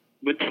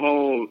with the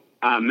whole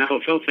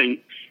Melo Phil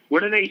thing.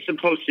 What are they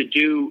supposed to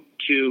do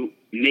to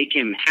make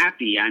him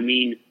happy? I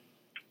mean,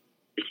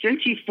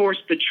 since he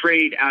forced the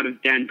trade out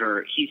of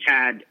Denver, he's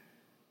had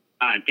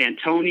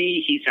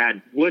D'Antoni, he's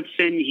had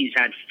Woodson, he's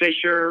had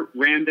Fisher,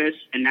 Rambis,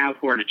 and now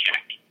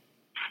Hornacek.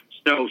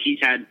 So he's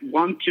had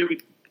 1, 2,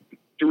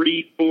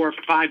 3, 4,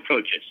 5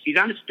 coaches. He's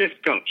on his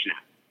 5th coach now.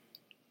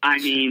 I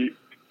mean,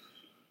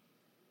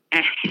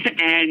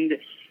 and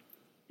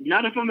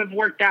none of them have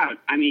worked out.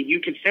 I mean,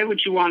 you can say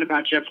what you want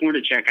about Jeff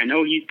Hornacek. I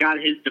know he's got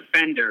his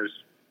defenders,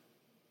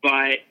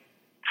 but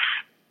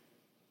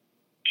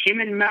him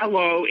and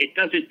Melo, it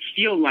doesn't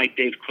feel like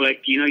they've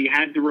clicked. You know, you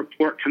had the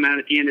report come out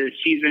at the end of the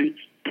season.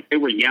 They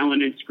were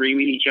yelling and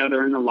screaming at each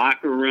other in the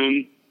locker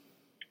room.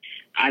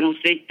 I don't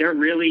think they're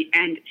really –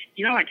 and,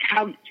 you know, like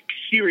how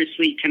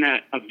seriously can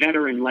a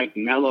veteran like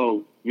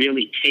Melo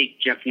really take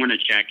Jeff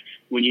Hornacek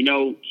when you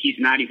know he's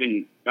not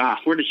even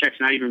Hornacek's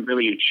not even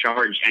really in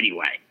charge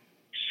anyway.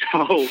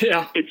 So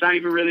It's not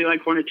even really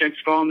like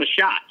Hornacek's calling the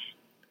shots.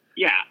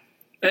 Yeah,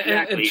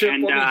 exactly. And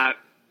Chip,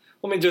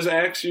 let me just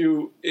ask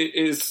you,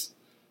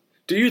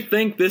 do you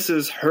think this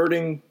is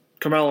hurting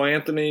Carmelo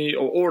Anthony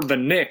or the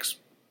Knicks,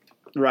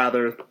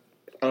 rather,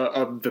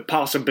 of the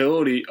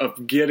possibility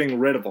of getting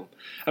rid of him?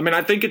 I mean,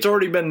 I think it's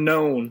already been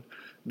known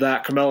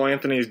that Carmelo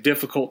Anthony is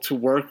difficult to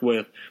work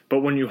with, but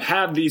when you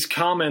have these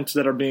comments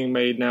that are being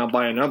made now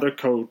by another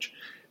coach,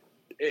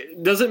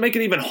 does it make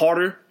it even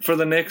harder for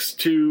the Knicks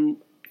to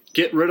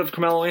get rid of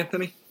Carmelo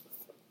Anthony?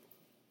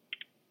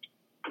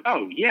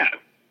 Oh, yeah,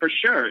 for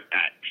sure.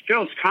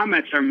 Phil's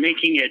comments are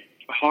making it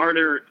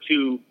harder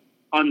to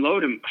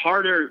unload him,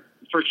 harder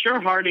to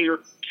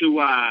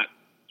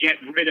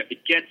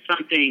get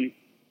something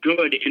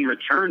good in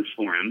return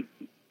for him.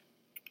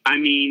 I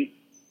mean,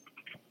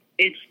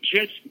 it's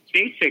just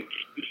basic.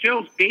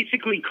 Phil's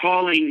basically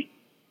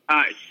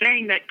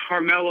saying that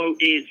Carmelo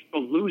is a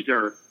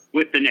loser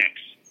with the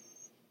Knicks.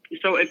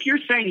 So if you're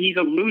saying he's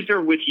a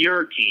loser with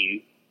your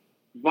team,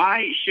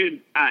 why should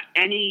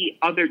any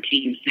other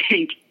team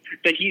think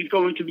that he's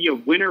going to be a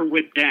winner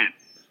with them?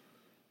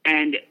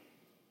 And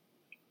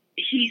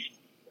he's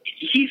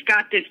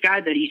got this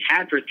guy that he's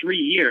had for 3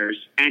 years,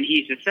 and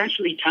he's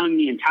essentially telling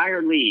the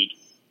entire league,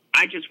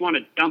 I just want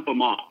to dump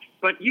him off.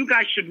 But you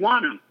guys should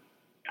want him.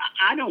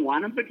 I don't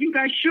want him, but you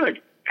guys should.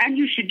 And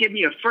you should give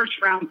me a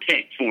first-round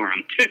pick for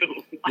him,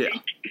 too.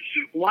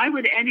 Why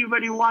would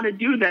anybody want to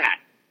do that?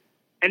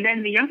 And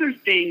then the other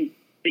thing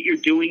that you're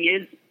doing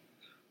is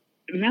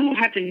Melo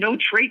has a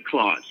no-trade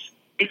clause.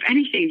 If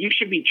anything, you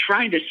should be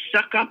trying to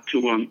suck up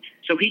to him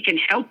so he can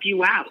help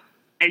you out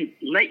and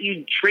let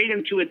you trade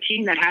him to a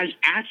team that has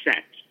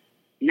assets.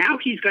 Now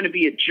he's going to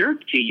be a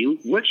jerk to you,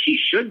 which he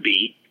should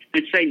be,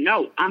 and say,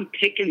 no, I'm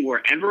picking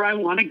wherever I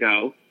want to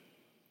go.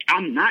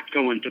 I'm not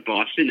going to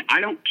Boston. I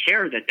don't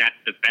care that that's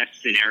the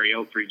best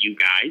scenario for you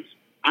guys.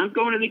 I'm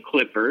going to the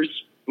Clippers,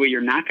 where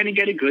you're not going to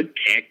get a good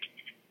pick.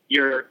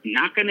 You're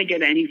not going to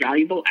get any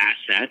valuable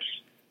assets.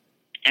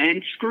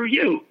 And screw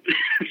you.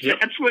 Yep.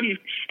 That's what he.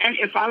 And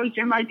if I was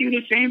him, I'd do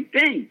the same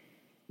thing.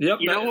 Yep.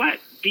 You know what?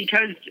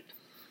 Because,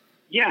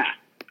 yeah.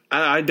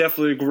 I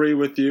definitely agree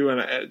with you.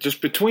 And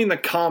just between the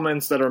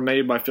comments that are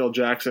made by Phil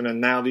Jackson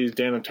and now these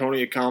Dan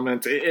Antonia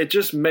comments, it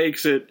just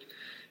makes it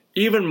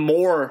even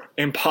more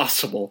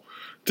impossible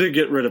to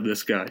get rid of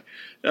this guy.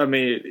 I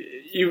mean,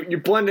 you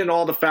blend in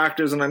all the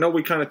factors, and I know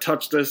we kind of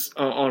touched this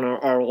on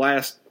our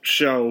last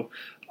show,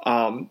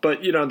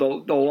 but, you know,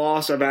 the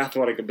loss of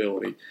athletic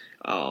ability,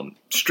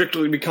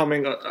 strictly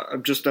becoming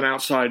just an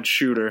outside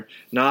shooter,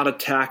 not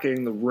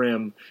attacking the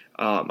rim,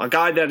 a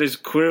guy that is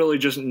clearly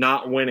just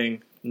not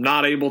winning,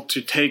 not able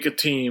to take a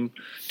team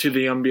to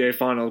the NBA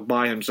Finals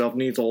by himself,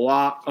 needs a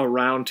lot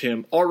around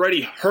him,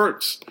 already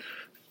hurts.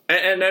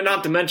 And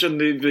not to mention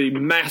the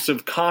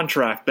massive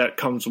contract that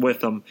comes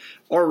with him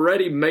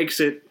already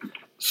makes it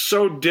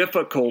so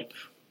difficult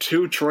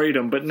to trade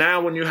him. But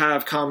now when you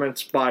have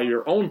comments by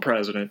your own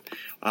president,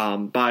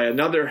 by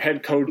another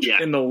head coach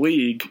in the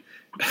league,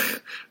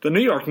 the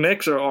New York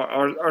Knicks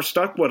are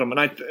stuck with him.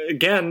 And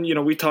again, you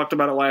know, we talked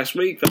about it last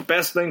week. The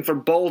best thing for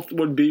both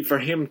would be for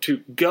him to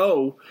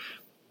go.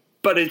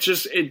 But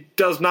it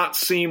does not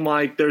seem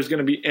like there's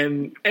going to be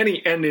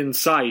any end in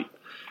sight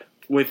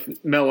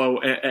with Melo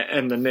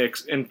and the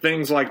Knicks, and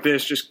things like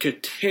this just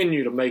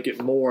continue to make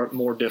it more and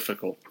more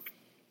difficult.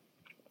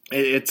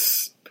 We're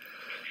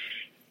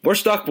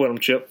stuck with them,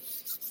 Chip.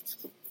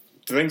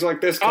 Things like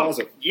this cause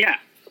it. Yeah.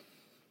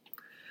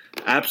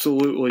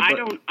 Absolutely. I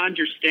don't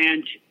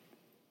understand.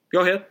 Go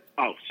ahead.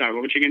 Oh, sorry.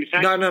 What were you going to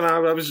say? No.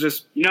 I was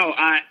just. No.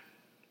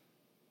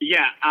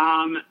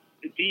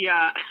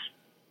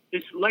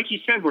 It's like you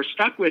said, we're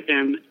stuck with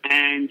him,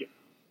 and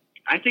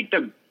I think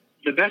the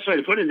best way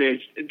to put it is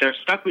they're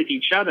stuck with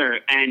each other,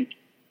 and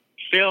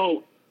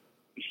Phil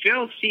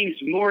seems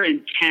more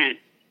intent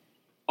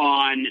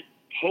on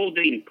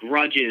holding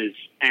grudges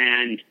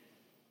and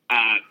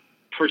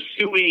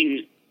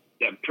pursuing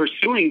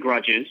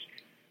grudges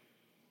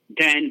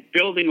than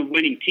building a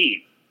winning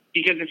team.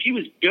 Because if he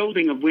was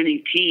building a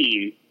winning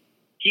team,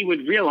 he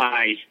would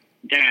realize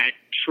that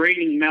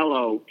trading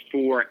Melo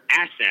for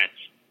assets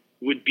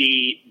would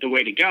be the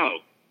way to go.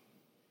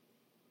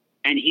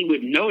 And he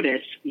would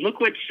notice, look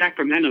what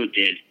Sacramento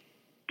did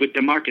with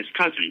DeMarcus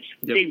Cousins.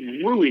 Yep. They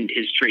ruined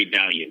his trade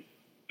value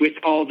with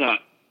all the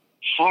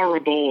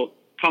horrible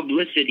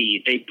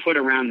publicity they put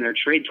around their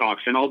trade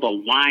talks and all the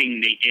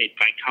lying they did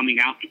by coming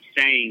out and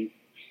saying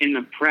in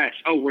the press,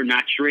 oh, we're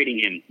not trading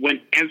him, when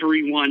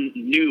everyone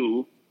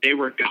knew they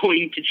were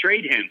going to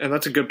trade him. And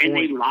that's a good point. And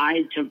they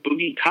lied to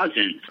Boogie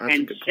Cousins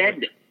and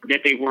said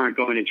that they weren't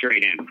going to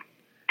trade him.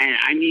 And,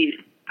 I mean,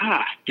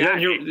 Yeah,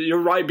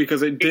 you're right,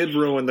 because it did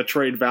ruin the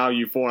trade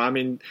value for him. I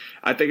mean,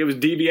 I think it was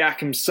Dibiak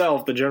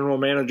himself, the general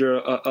manager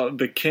of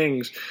the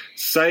Kings,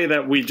 say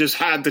that we just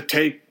had to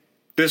take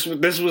this.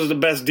 This was the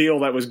best deal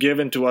that was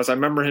given to us. I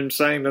remember him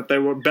saying that they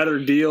were better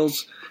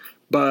deals,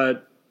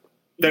 but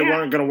they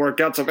weren't going to work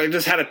out, so they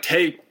just had to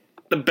take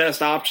the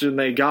best option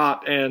they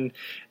got. And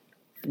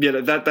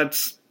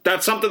that's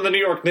something the New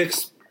York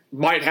Knicks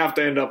might have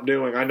to end up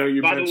doing. I know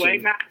you mentioned. By the way,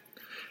 Matt,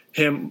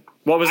 him.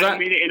 What was that? I don't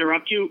mean to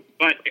interrupt you,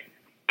 but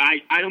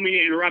I don't mean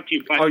to interrupt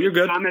you, but you're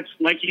good. Comments,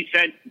 like you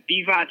said,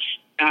 Divac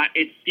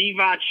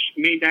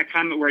made that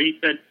comment where he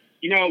said,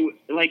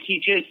 like he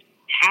just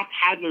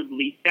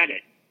haphazardly said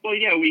it. Well,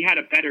 yeah, we had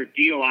a better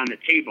deal on the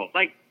table.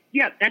 Like,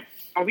 yeah,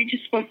 are we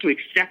just supposed to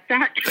accept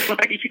that?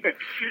 Like,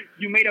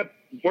 you made a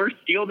worse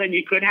deal than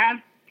you could have?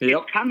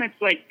 Yep. It's comments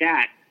like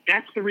that.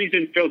 That's the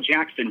reason Phil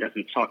Jackson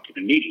doesn't talk to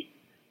the media.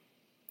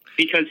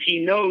 Because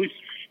he knows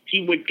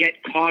he would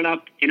get caught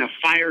up in a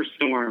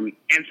firestorm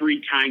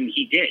every time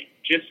he did.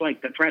 Just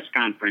like the press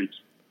conference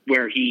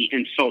where he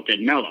insulted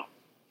Melo.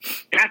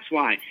 That's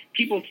why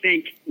people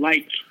think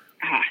like,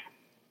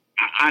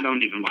 I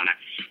don't even want to.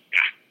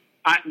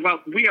 Well,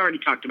 we already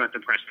talked about the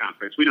press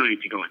conference. We don't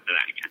need to go into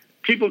that again.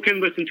 People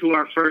can listen to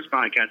our first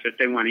podcast if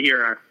they want to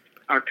hear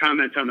our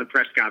comments on the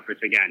press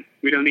conference again.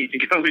 We don't need to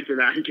go into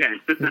that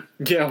again.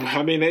 Yeah,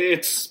 I mean,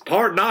 it's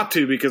hard not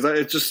to, because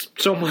it's just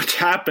so much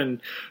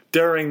happened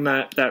during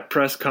that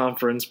press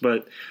conference,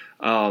 but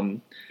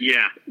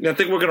yeah. I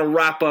think we're going to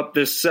wrap up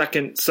this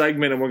second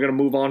segment, and we're going to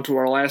move on to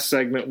our last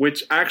segment,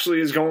 which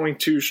actually is going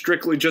to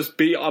strictly just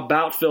be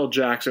about Phil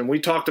Jackson. We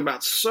talked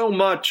about so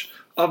much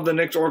of the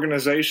Knicks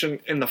organization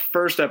in the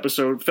first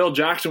episode. Phil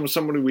Jackson was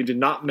somebody we did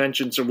not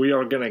mention, so we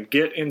are going to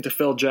get into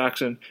Phil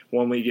Jackson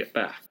when we get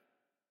back.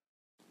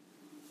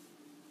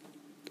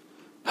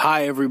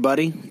 Hi,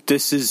 everybody.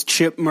 This is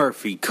Chip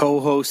Murphy,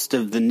 co-host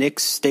of the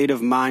Knicks State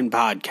of Mind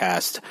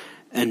podcast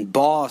and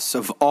boss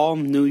of all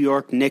New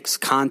York Knicks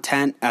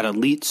content at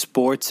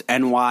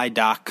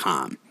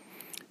EliteSportsNY.com.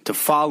 To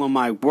follow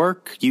my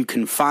work, you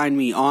can find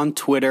me on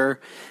Twitter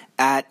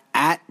at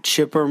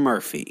Chipper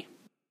Murphy.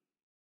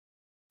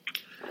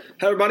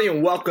 Hey, everybody,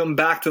 and welcome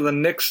back to the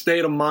Knicks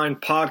State of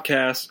Mind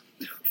podcast.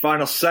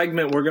 Final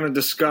segment, we're going to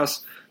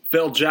discuss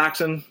Phil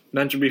Jackson,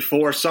 mentioned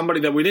before,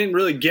 somebody that we didn't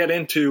really get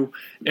into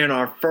in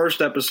our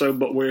first episode,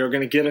 but we are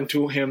going to get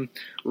into him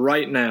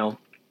right now.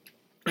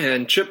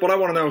 And Chip, what I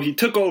want to know, he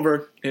took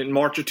over in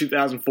March of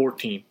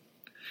 2014.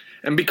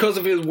 And because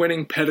of his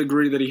winning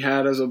pedigree that he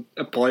had as a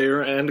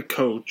player and a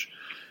coach,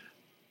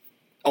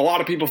 a lot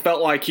of people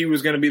felt like he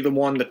was going to be the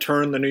one to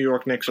turn the New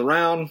York Knicks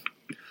around.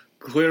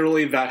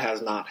 Clearly, that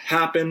has not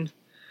happened.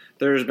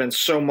 There's been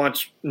so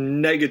much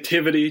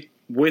negativity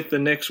with the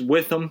Knicks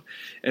with him.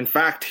 In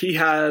fact, he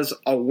has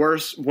a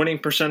worse winning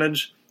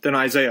percentage than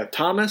Isaiah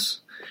Thomas,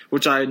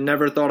 which I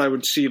never thought I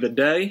would see the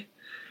day.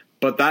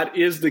 But that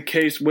is the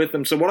case with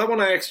him. So what I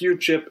want to ask you,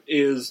 Chip,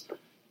 is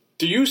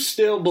do you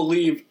still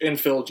believe in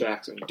Phil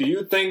Jackson? Do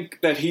you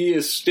think that he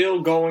is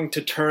still going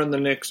to turn the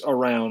Knicks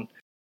around?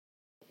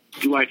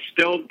 Do I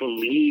still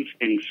believe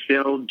in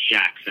Phil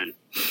Jackson?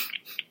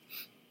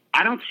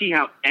 I don't see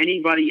how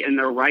anybody in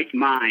their right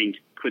mind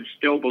could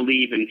still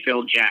believe in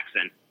Phil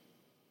Jackson.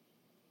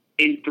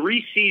 In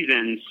 3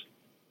 seasons,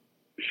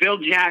 Phil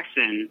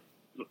Jackson,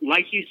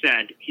 like you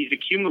said, he's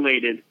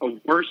accumulated a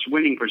worse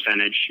winning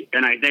percentage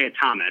than Isaiah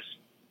Thomas,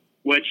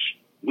 which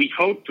we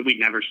hoped we'd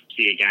never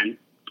see again.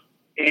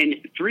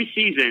 In 3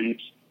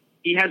 seasons,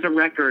 he has a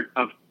record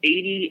of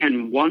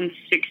 80-166.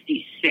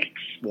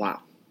 Wow.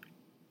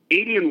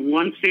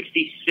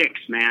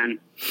 80-166, man.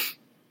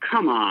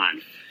 Come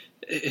on.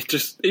 It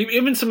just,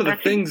 even some of the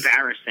things,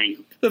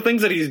 embarrassing. The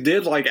things that he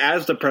did, like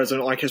as the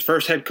president, like his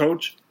first head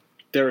coach,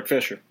 Derek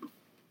Fisher.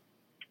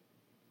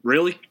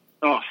 Really?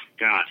 Oh,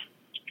 God.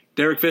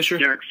 Derek Fisher?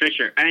 Derek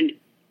Fisher. And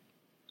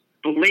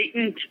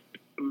blatant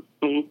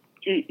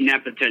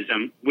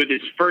nepotism with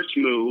his first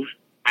move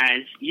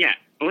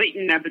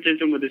blatant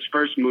nepotism with his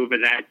first move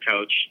as a head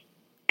coach,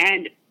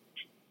 and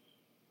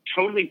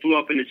totally blew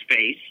up in his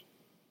face.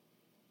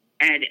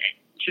 And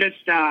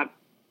just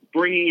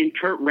bringing in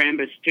Kurt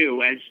Rambis,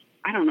 too, as,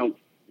 I don't know,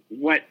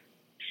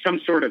 some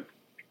sort of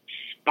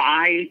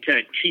spy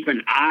to keep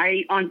an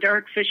eye on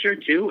Derek Fisher,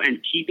 too, and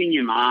keeping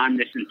him on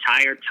this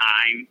entire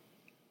time.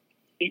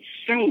 It's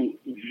so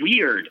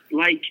weird.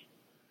 Like,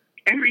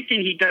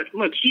 everything he does,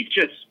 look,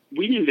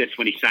 we knew this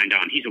when he signed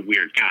on. He's a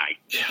weird guy.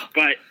 Yeah.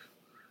 But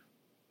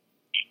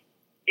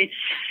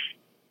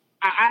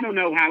I don't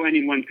know how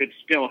anyone could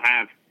still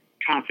have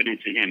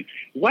confidence in him.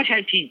 What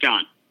has he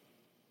done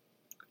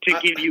to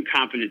give you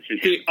confidence in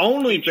him? The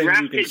only thing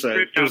you can say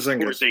is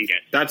Porzingis.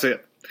 That's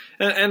it.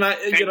 And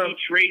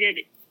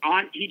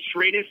he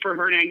traded for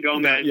Hernan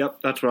Gomez. Yep,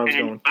 that's where I was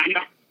going. I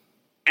know,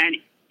 and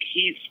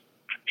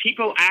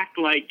people act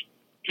like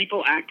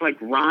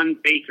Ron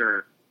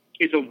Baker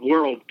is a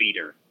world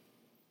beater,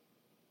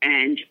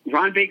 and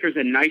Ron Baker's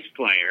a nice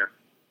player,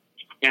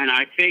 and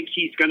I think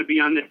he's going to be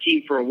on the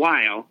team for a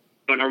while.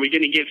 But are we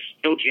going to give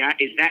Phil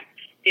Jackson?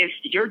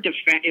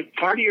 if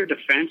part of your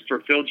defense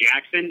for Phil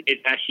Jackson is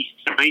that he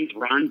signed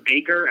Ron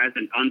Baker as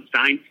an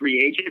unsigned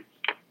free agent,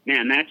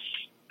 man, that's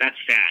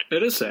sad.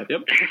 It is sad.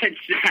 Yep, That's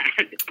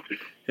sad.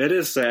 it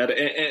is sad.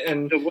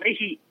 And The way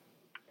he,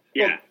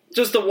 well,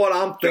 just what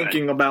I'm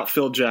thinking about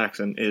Phil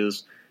Jackson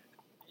is,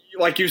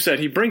 like you said,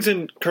 he brings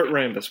in Kurt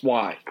Rambis.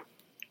 Why?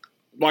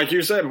 Like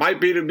you said, might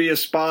be to be a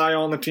spy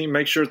on the team,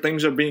 make sure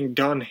things are being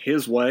done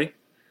his way.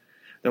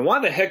 Then why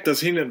the heck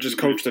does he not just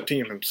coach the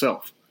team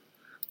himself?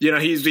 You know,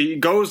 he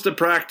goes to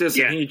practice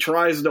and he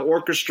tries to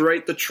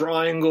orchestrate the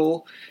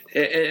triangle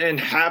and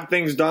have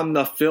things done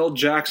the Phil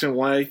Jackson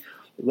way.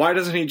 Why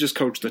doesn't he just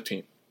coach the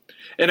team?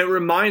 And it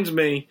reminds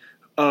me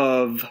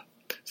of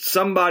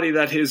somebody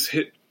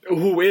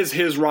who is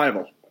his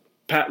rival,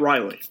 Pat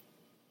Riley.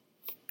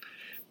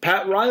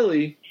 Pat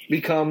Riley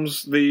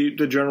becomes the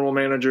general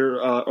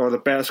manager or the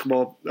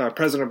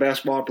president of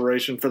basketball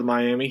operation for the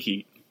Miami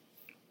Heat.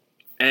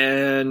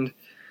 And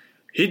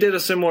he did a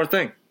similar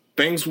thing.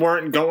 Things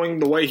weren't going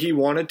the way he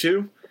wanted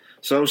to,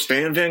 so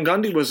Stan Van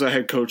Gundy was the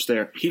head coach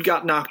there. He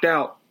got knocked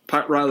out.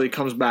 Pat Riley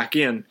comes back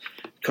in,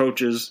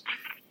 coaches,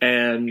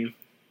 and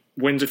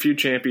wins a few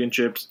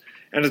championships,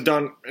 and has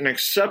done an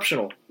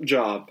exceptional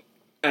job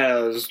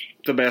as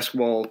the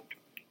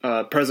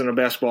president of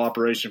basketball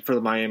operation for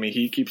the Miami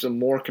Heat. Keeps them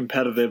more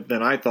competitive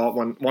than I thought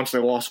once they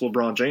lost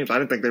LeBron James. I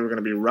didn't think they were going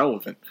to be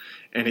relevant,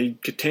 and he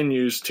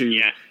continues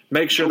to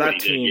make sure that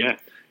team.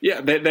 Yeah,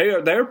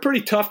 they're a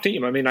pretty tough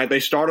team. I mean, they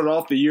started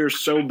off the year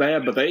so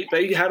bad, but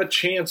they had a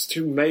chance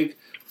to make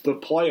the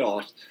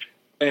playoffs.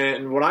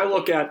 And when I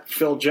look at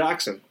Phil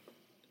Jackson,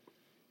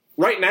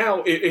 right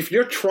now, if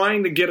you're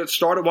trying to get it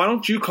started, why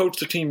don't you coach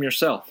the team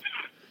yourself?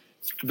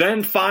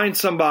 Then find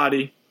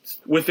somebody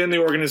within the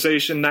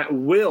organization that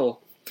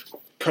will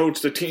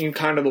coach the team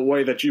kind of the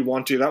way that you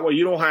want to. That way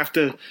you don't have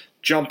to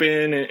jump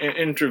in and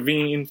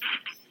intervene,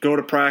 go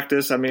to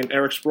practice. I mean,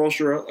 Eric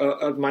Spoelstra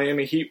of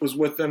Miami Heat was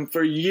with them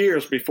for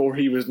years before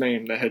he was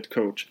named the head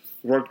coach,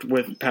 worked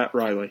with Pat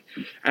Riley.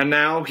 And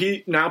now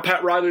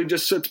Pat Riley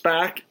just sits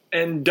back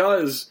and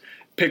does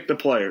pick the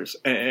players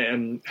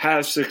and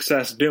has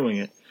success doing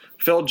it.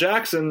 Phil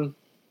Jackson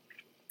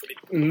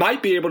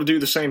might be able to do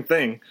the same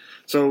thing.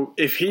 So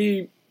if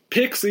he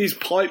picks these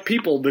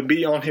people to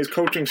be on his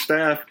coaching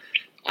staff,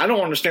 I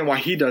don't understand why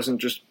he doesn't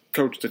just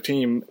coach the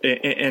team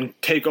and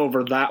take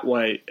over that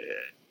way.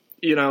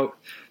 You know,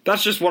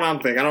 that's just what I'm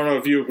thinking. I don't know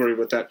if you agree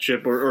with that,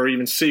 Chip, or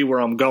even see where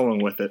I'm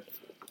going with it.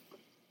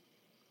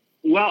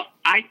 Well,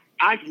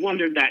 I've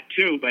wondered that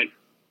too, but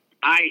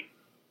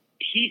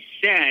he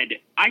said,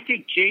 I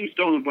think James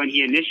Dolan, when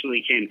he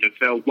initially came to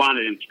Phil,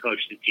 wanted him to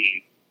coach the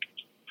team.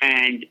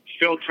 And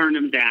Phil turned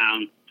him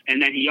down,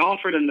 and then he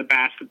offered him the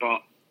basketball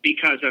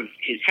because of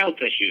his health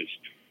issues.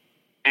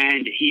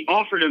 And he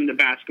offered him the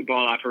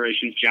basketball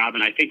operations job,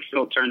 and I think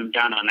Phil turned him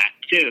down on that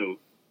too.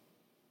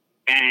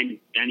 And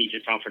then he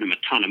just offered him a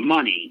ton of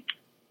money,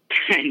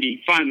 and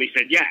he finally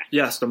said yes.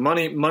 Yes, the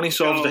money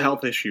solves the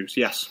health issues,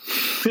 yes.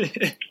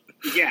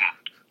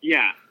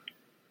 Yeah.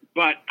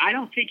 But I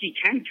don't think he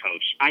can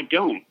coach. I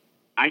don't.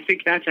 I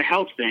think that's a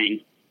health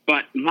thing.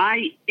 But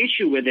my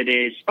issue with it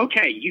is,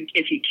 okay,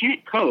 if you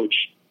can't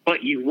coach,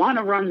 but you want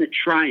to run the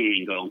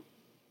triangle,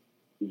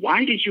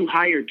 why did you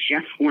hire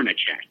Jeff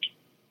Hornacek?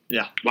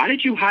 Yeah. Why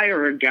did you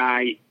hire a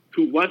guy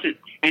who wasn't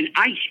 – and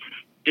I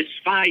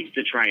despise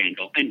the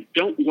triangle and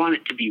don't want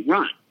it to be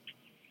run.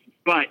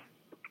 But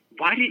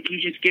why didn't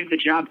you just give the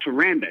job to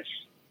Rambis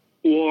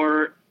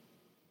or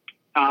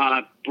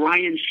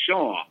Brian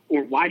Shaw?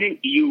 Or why didn't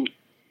you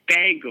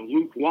beg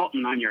Luke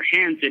Walton on your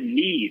hands and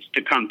knees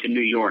to come to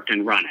New York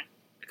and run it?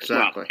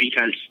 Exactly. Well,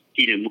 because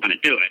he didn't want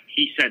to do it.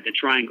 He said the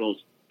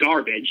triangle's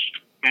garbage,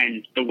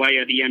 and the way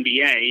of the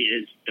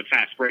NBA is the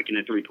fast break and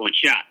the three-point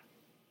shot.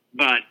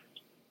 But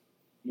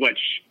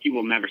which he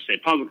will never say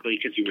publicly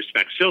because he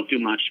respects Phil too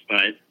much,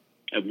 but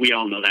we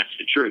all know that's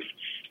the truth.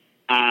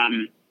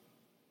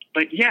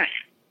 But yes,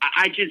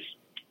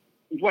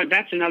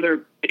 that's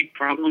another big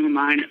problem of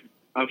mine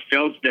of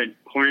Phil's. The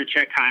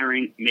Hornacek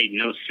hiring made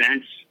no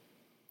sense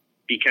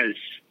because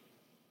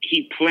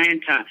he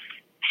planned to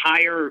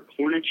hire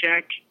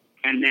Hornacek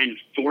and then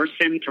force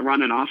him to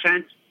run an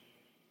offense.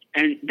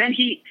 And then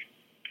he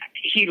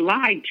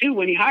lied too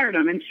when he hired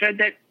him and said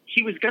that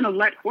he was going to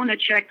let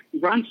Hornacek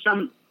run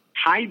some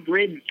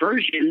hybrid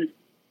version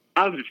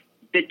of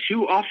the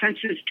two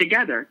offenses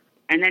together.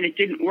 And then it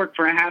didn't work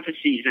for a half a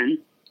season.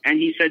 And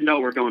he said, no,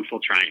 we're going full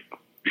triangle.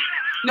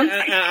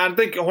 I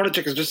think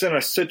Hornacek is just in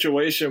a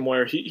situation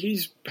where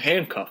he's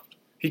handcuffed.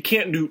 He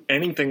can't do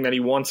anything that he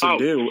wants to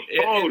do.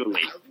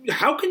 Totally.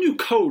 How can you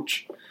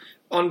coach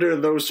under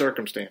those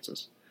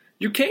circumstances?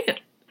 You can't.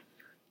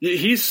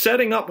 He's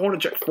setting up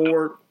Hornacek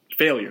for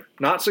failure,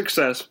 not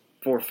success,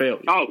 for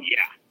failure. Oh,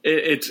 yeah.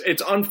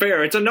 It's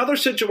unfair. It's another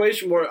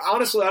situation where,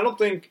 honestly, I don't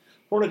think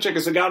Hornacek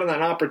has gotten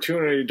an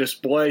opportunity to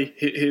display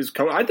his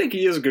coach. I think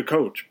he is a good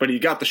coach, but he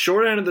got the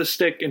short end of the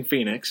stick in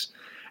Phoenix,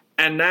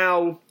 and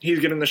now he's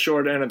getting the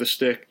short end of the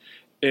stick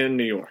in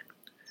New York.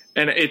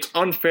 And it's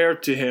unfair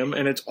to him,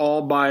 and it's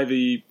all by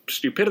the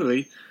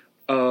stupidity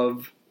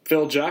of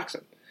Phil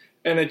Jackson.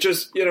 And it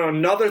just,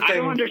 another thing. I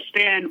don't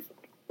understand.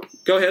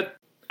 Go ahead.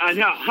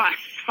 No, I'm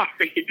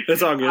sorry.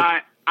 It's all good.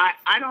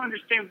 I don't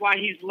understand why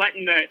he's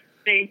letting the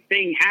same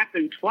thing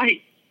happen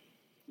twice.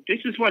 This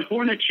is what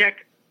Hornacek.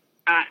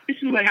 This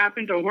is what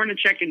happened to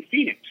Hornacek in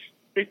Phoenix.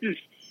 This is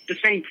the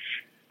same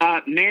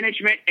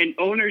management and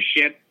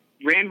ownership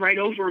ran right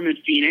over him in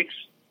Phoenix.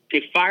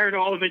 They fired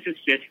all of his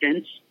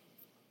assistants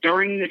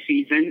during the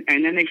season,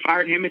 and then they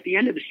fired him at the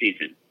end of the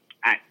season.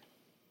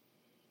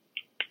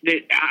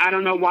 I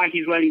don't know why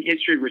he's letting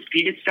history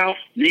repeat itself.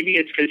 Maybe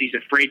it's because he's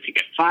afraid to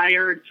get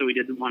fired, so he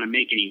doesn't want to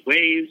make any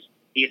waves.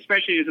 He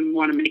especially doesn't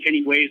want to make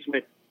any waves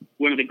with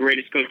one of the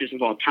greatest coaches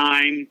of all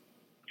time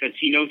because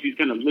he knows he's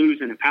going to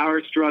lose in a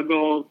power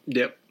struggle.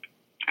 Yep.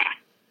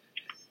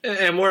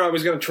 And where I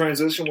was going to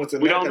transition with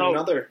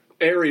another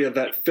area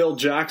that Phil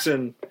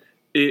Jackson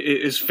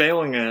is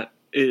failing at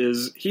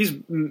is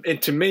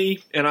to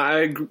me, and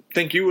I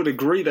think you would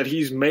agree that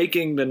he's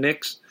making the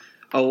Knicks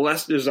a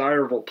less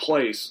desirable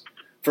place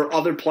for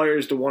other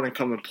players to want to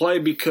come and play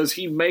because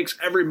he makes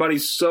everybody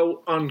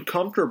so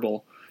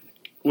uncomfortable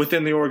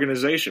within the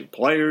organization.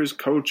 Players,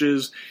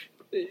 coaches,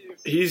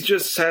 he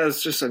just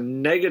has a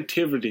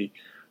negativity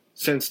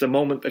since the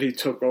moment that he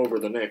took over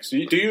the Knicks. Do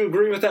you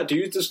agree with that? Do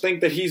you just think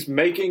that he's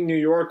making New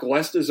York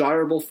less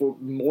desirable for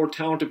more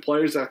talented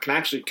players that can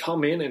actually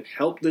come in and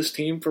help this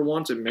team for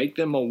once and make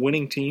them a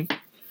winning team?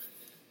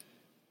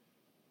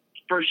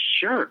 For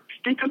sure.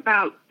 Think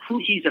about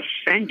who he's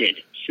offended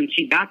since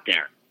he got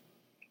there.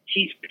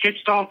 He's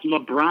pissed off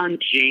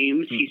LeBron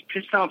James. He's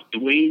pissed off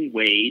Dwayne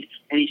Wade.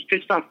 And he's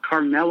pissed off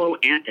Carmelo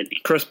Anthony.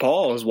 Chris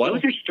Paul as well.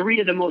 Those are three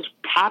of the most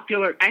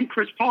popular, and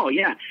Chris Paul,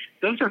 yeah.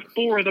 Those are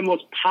four of the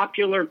most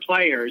popular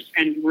players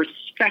and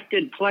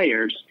respected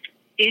players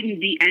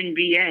in the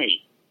NBA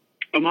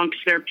amongst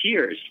their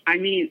peers. I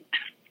mean,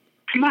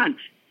 come on.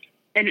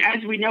 And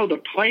as we know,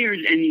 the players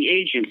and the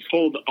agents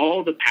hold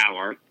all the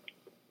power,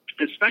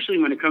 especially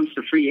when it comes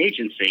to free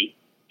agency.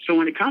 So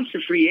when it comes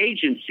to free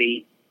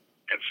agency,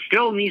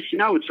 Phil needs to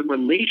know it's a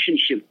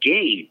relationship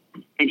game,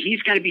 and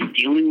he's got to be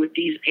dealing with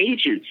these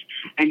agents.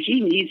 And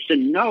he needs to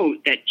know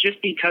that just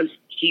because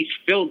he's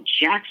Phil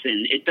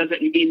Jackson, it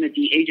doesn't mean that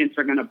the agents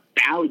are going to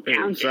bow down to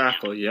him.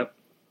 Exactly, yep.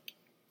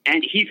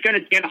 And he's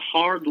going to get a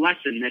hard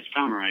lesson this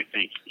summer, I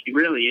think. He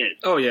really is.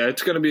 Oh, yeah,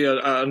 it's going to be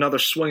another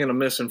swing and a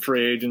miss in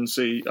free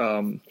agency.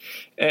 And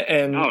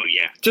oh,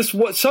 yeah. Just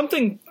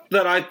something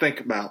that I think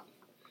about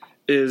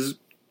is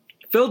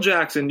Phil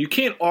Jackson, you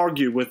can't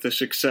argue with the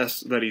success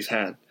that he's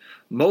had.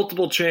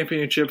 Multiple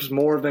championships,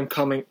 more of them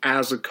coming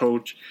as a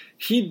coach.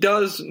 He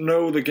does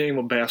know the game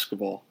of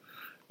basketball.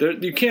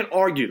 You can't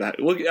argue that.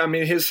 Look, I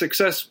mean, his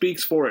success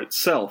speaks for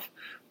itself.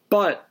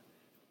 But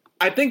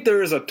I think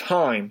there is a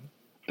time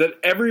that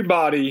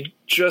everybody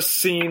just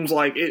seems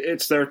like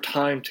it's their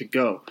time to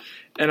go.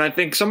 And I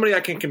think somebody I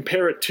can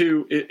compare it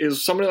to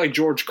is somebody like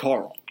George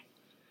Karl.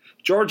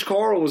 George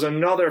Karl was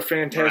another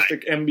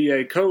fantastic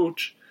NBA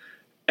coach,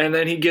 and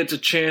then he gets a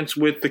chance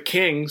with the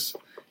Kings,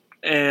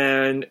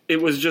 and it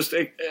was just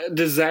a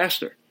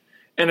disaster.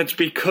 And it's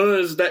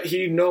because that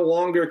he no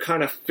longer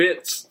kind of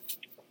fits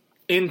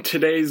in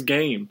today's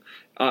game.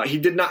 He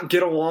did not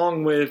get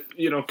along with,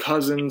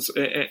 Cousins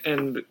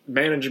and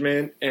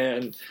management.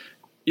 And,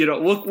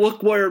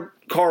 look where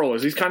Karl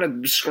is. He's kind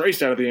of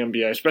disgraced out of the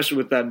NBA, especially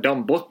with that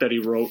dumb book that he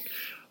wrote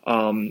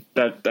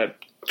that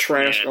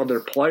trashed other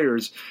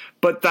players.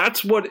 But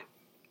that's what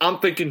I'm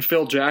thinking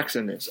Phil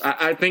Jackson is.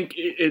 I think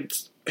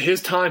it's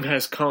his time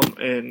has come,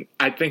 and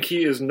I think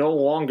he is no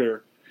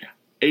longer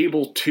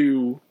able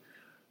to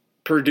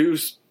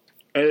produce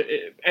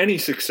any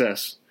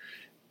success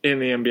in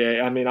the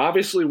NBA. I mean,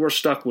 obviously we're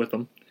stuck with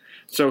him,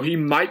 so he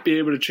might be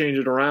able to change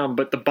it around.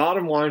 But the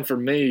bottom line for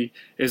me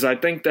is I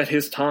think that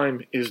his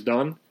time is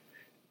done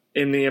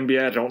in the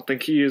NBA. I don't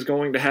think he is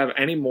going to have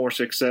any more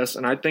success,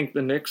 and I think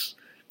the Knicks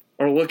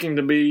are looking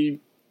to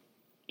be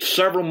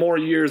several more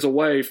years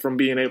away from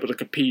being able to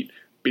compete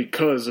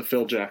because of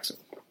Phil Jackson.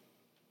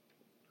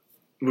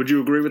 Would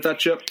you agree with that,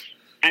 Chip?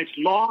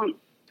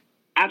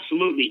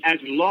 Absolutely. As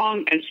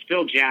long as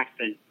Phil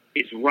Jackson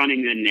is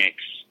running the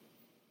Knicks,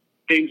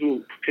 things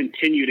will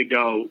continue to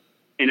go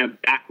in a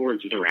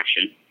backwards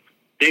direction.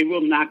 They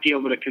will not be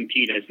able to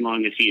compete as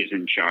long as he is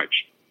in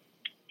charge.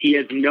 He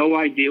has no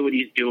idea what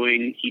he's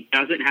doing. He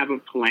doesn't have a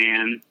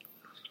plan.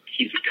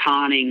 He's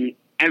conning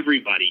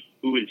everybody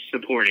who is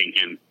supporting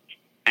him.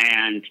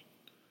 And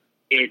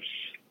it's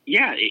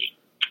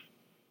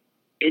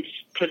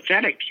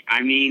pathetic.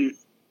 I mean,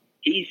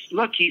 he's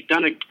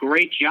done a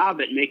great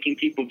job at making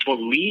people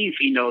believe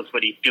he knows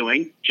what he's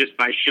doing just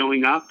by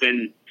showing up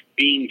and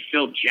being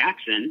Phil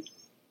Jackson.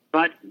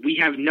 But we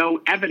have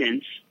no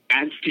evidence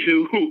as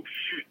to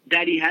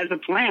that he has a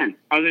plan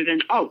other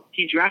than,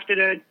 he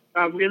drafted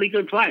a really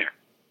good player.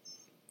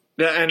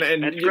 Yeah,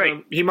 and that's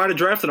great. He might have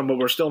drafted him, but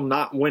we're still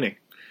not winning.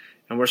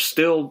 And we're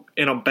still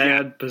in a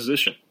bad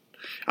position.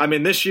 I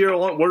mean, this year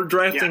we're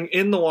drafting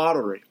in the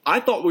lottery. I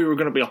thought we were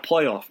going to be a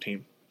playoff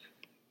team.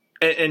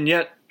 And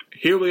yet,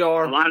 here we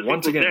are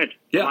once again. Did.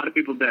 Yeah. A lot of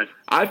people did.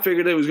 I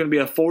figured it was going to be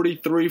a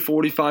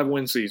 43-45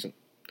 win season.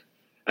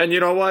 And you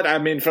know what? I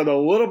mean, for the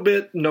little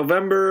bit,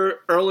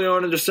 November, early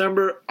on in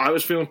December, I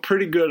was feeling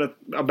pretty good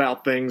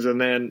about things, and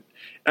then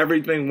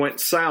everything went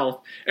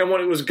south. And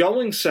when it was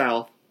going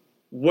south,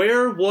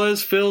 where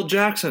was Phil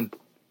Jackson?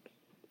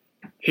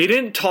 He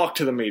didn't talk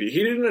to the media.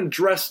 He didn't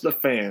address the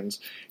fans.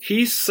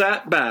 He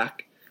sat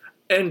back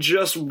and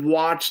just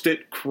watched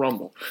it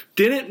crumble.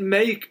 Didn't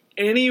make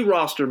any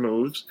roster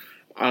moves.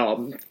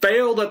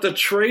 Failed at the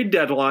trade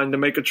deadline to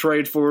make a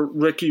trade for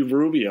Ricky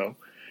Rubio.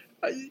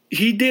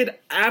 He did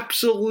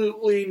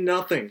absolutely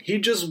nothing. He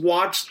just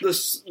watched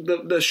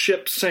the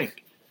ship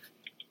sink.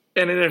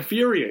 And it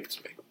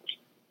infuriates me.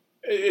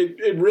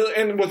 It really,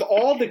 and with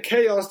all the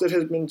chaos that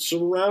has been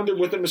surrounded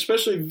with him,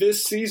 especially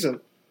this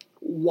season,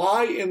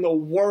 why in the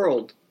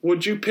world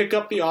would you pick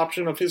up the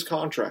option of his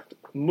contract?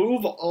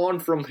 Move on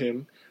from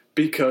him,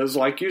 because,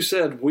 like you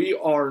said, we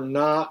are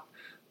not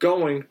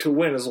going to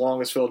win as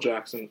long as Phil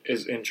Jackson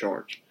is in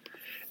charge.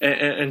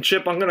 And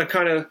Chip, I'm going to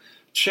kind of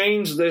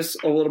change this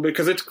a little bit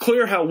because it's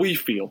clear how we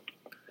feel.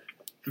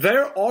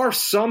 There are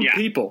some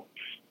people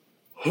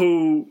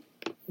who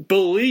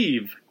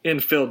believe in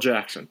Phil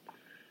Jackson,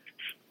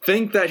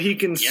 think that he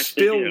can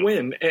still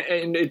win,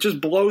 and it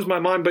just blows my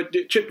mind. But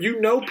Chip, you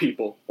know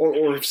people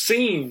or have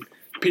seen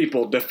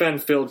people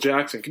defend Phil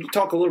Jackson. Can you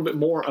talk a little bit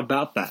more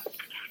about that?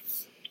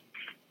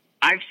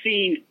 I've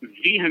seen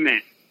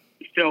vehement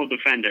Phil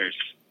defenders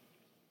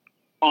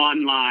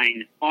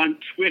online, on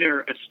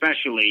Twitter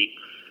especially.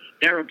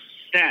 They're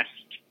obsessed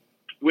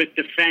with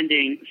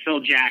defending Phil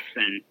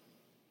Jackson,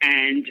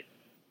 and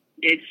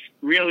it's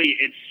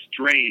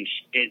strange.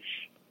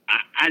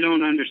 I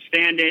don't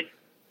understand it.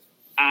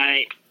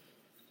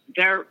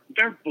 They're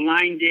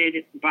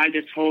blinded by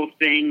this whole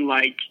thing.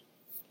 Like,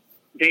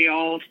 they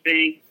all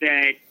think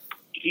that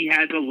he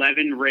has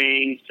 11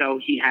 rings, so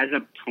he has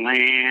a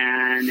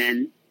plan,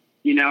 and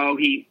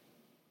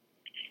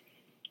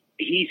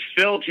he's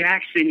Phil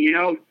Jackson.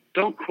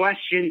 Don't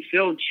question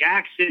Phil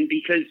Jackson,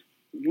 because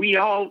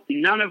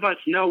none of us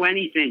know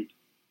anything.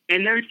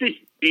 And there's this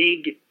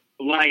big,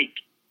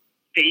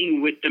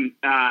 thing with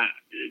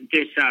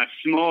this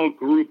small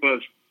group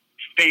of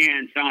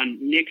fans on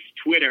Knicks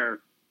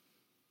Twitter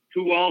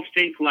who all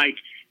think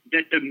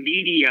that the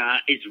media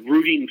is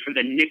rooting for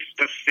the Knicks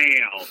to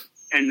fail,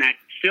 and that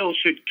Phil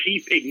should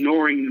keep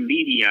ignoring the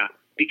media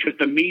because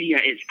the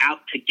media is out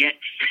to get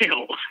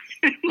Phil.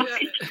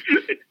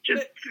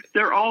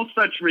 They're all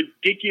such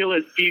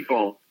ridiculous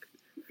people.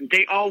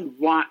 They all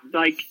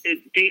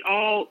they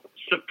all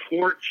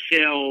support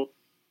Phil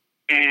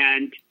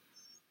and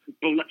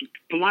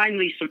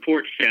blindly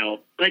support Phil.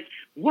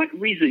 What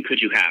reason could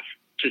you have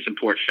to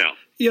support Phil?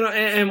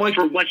 And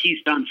for what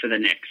he's done for the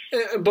Knicks.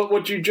 But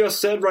what you just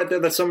said right there,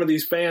 that some of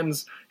these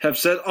fans have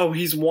said, oh,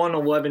 he's won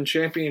 11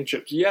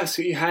 championships. Yes,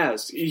 he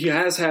has. He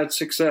has had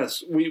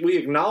success. We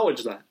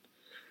acknowledge that.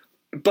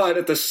 But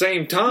at the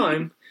same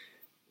time,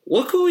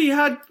 look who he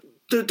had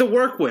to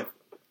work with.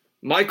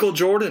 Michael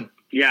Jordan.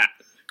 Yeah.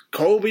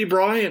 Kobe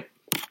Bryant.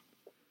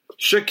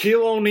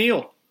 Shaquille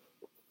O'Neal.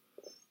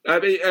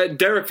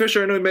 Derek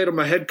Fisher, I know he made him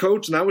a head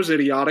coach, and that was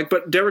idiotic,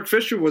 but Derek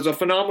Fisher was a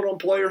phenomenal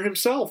player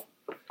himself.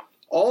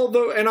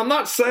 And I'm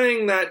not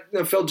saying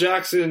that Phil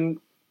Jackson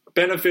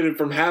benefited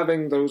from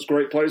having those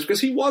great players, because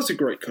he was a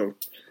great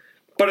coach.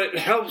 But it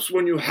helps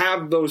when you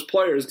have those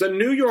players. The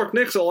New York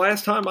Knicks, the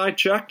last time I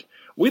checked,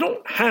 we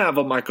don't have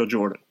a Michael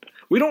Jordan.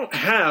 We don't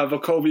have a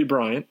Kobe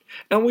Bryant.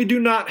 And we do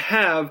not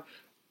have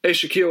a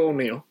Shaquille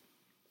O'Neal.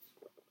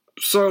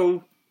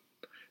 So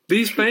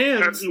these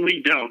fans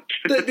certainly don't.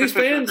 These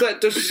fans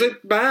that just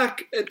sit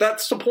back,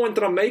 that's the point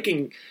that I'm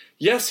making.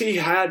 Yes, he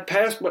had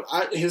passed, but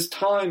his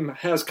time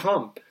has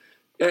come.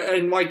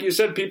 And like you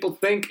said, people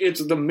think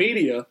it's the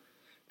media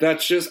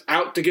that's just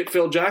out to get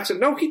Phil Jackson.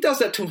 No, he does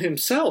that to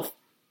himself.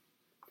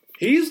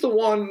 He's the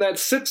one that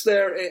sits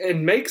there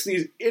and makes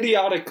these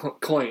idiotic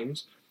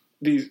claims,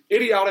 these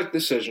idiotic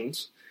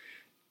decisions.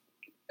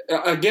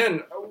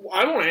 Again,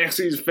 I want to ask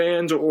these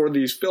fans or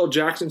these Phil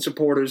Jackson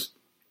supporters,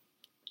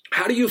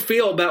 how do you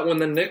feel about when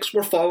the Knicks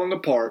were falling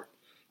apart,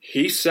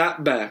 he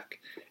sat back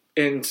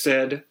and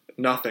said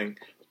nothing,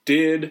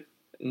 did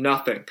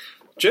nothing?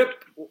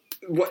 Chip,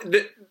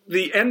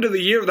 the end of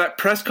the year, that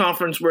press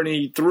conference when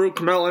he threw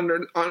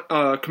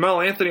Carmelo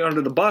Anthony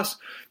under the bus,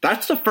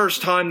 that's the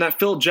first time that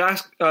Phil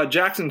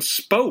Jackson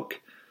spoke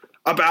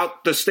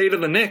about the state of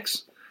the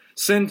Knicks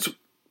since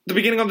the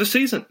beginning of the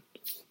season.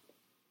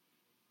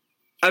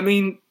 I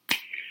mean,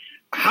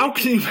 how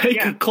can you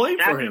make a claim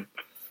for him?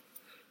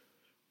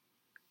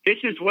 This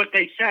is what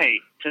they say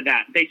to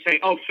that. They say,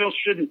 oh, Phil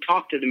shouldn't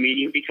talk to the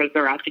media because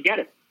they're out to get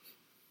him.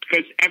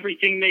 Because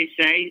everything they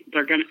say,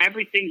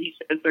 everything he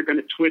says, they're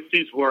going to twist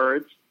his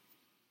words,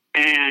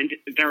 and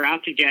they're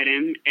out to get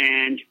him,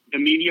 and the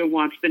media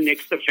wants the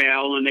Knicks to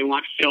fail, and they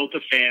want Phil to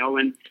fail,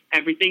 and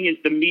everything is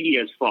the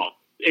media's fault.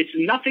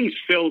 Nothing's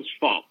Phil's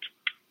fault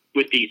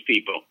with these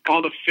people.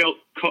 All the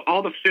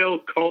Phil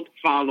cult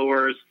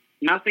followers,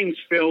 nothing's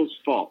Phil's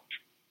fault.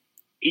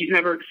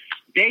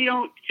 They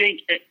don't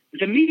think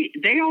the media.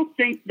 They all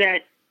think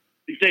that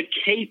the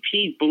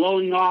KP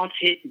blowing off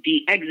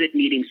the exit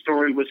meeting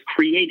story was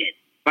created.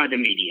 by the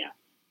media.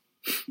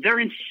 They're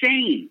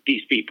insane,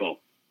 these people.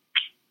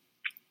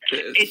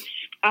 It's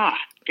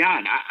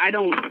God, I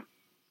don't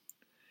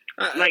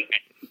like.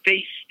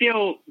 They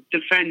still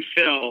defend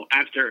Phil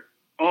after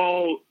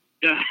all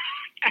the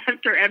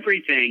after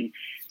everything,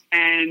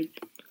 and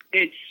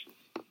it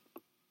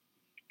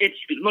gets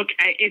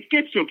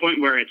to a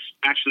point where it's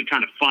actually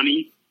kind of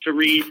funny to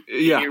read,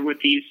 hear what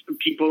these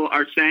people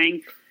are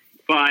saying,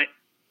 but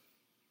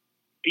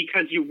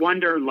because you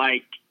wonder,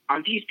 like,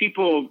 are these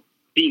people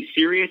being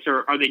serious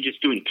or are they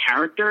just doing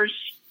characters?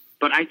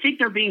 But I think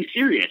they're being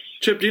serious.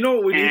 Chip, do you know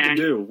what we need to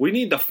do? We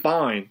need to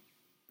find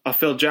a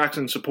Phil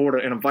Jackson supporter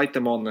and invite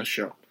them on this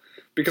show.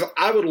 Because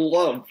I would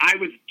love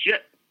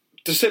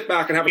to sit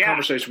back and have a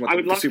conversation with them. I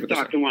would love to see to what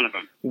talk to one of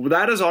them.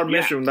 That is our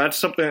mission. That's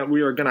something that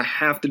we are going to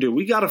have to do.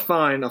 We got to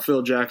find a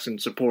Phil Jackson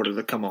supporter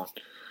to come on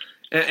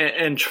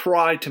and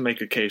try to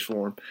make a case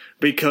for him.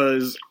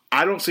 Because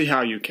I don't see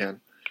how you can.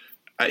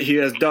 He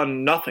has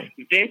done nothing.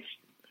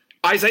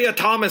 Isaiah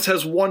Thomas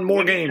has won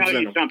more games than him.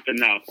 Let me tell you something,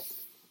 though.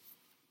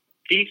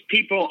 These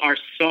people are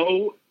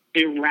so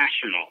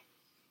irrational.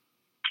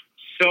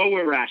 So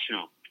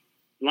irrational.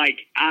 Like,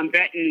 I'm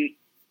betting,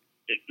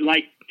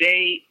 like,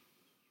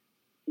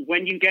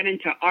 when you get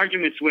into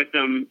arguments with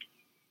them,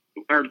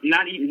 or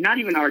not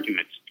even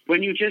arguments,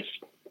 when you just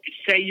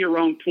say your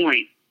own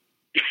point,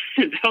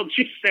 they'll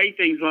just say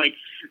things like,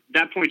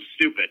 that point's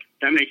stupid.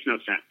 That makes no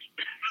sense.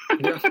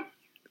 Yeah.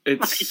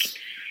 It's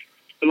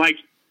like,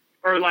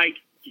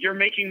 you're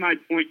making my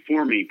point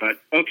for me, but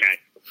okay,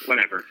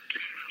 whatever.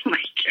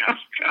 Like,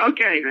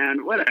 okay,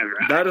 man, whatever.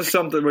 That is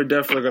something we're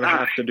definitely going to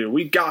have to do.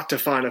 We got to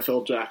find a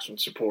Phil Jackson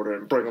supporter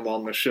and bring him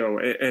on the show.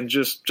 And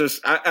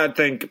I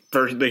think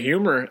for the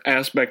humor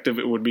aspect of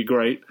it would be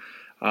great.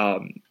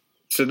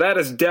 So that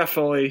is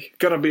definitely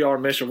going to be our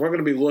mission. We're going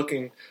to be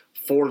looking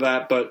for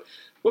that. But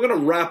we're going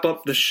to wrap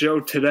up the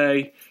show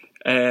today.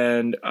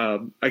 And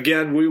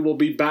again, we will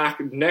be back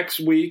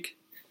next week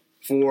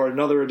for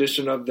another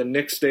edition of the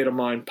Knicks State of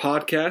Mind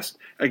podcast.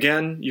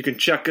 Again, you can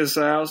check us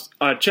out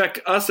at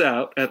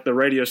the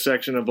radio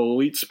section of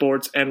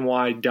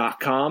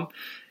EliteSportsNY.com,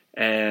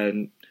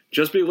 and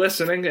just be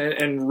listening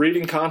and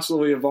reading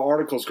constantly of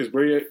articles, because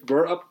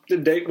we're up to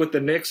date with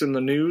the Knicks and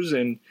the news.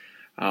 And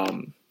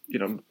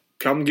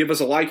come give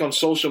us a like on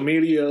social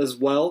media as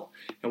well.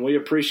 And we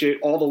appreciate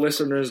all the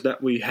listeners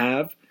that we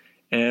have.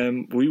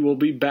 And we will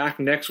be back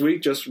next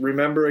week. Just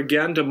remember,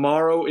 again,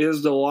 tomorrow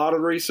is the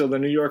lottery, so the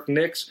New York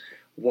Knicks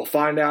will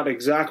find out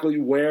exactly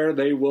where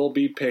they will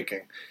be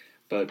picking.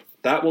 But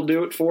that will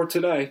do it for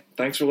today.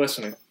 Thanks for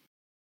listening.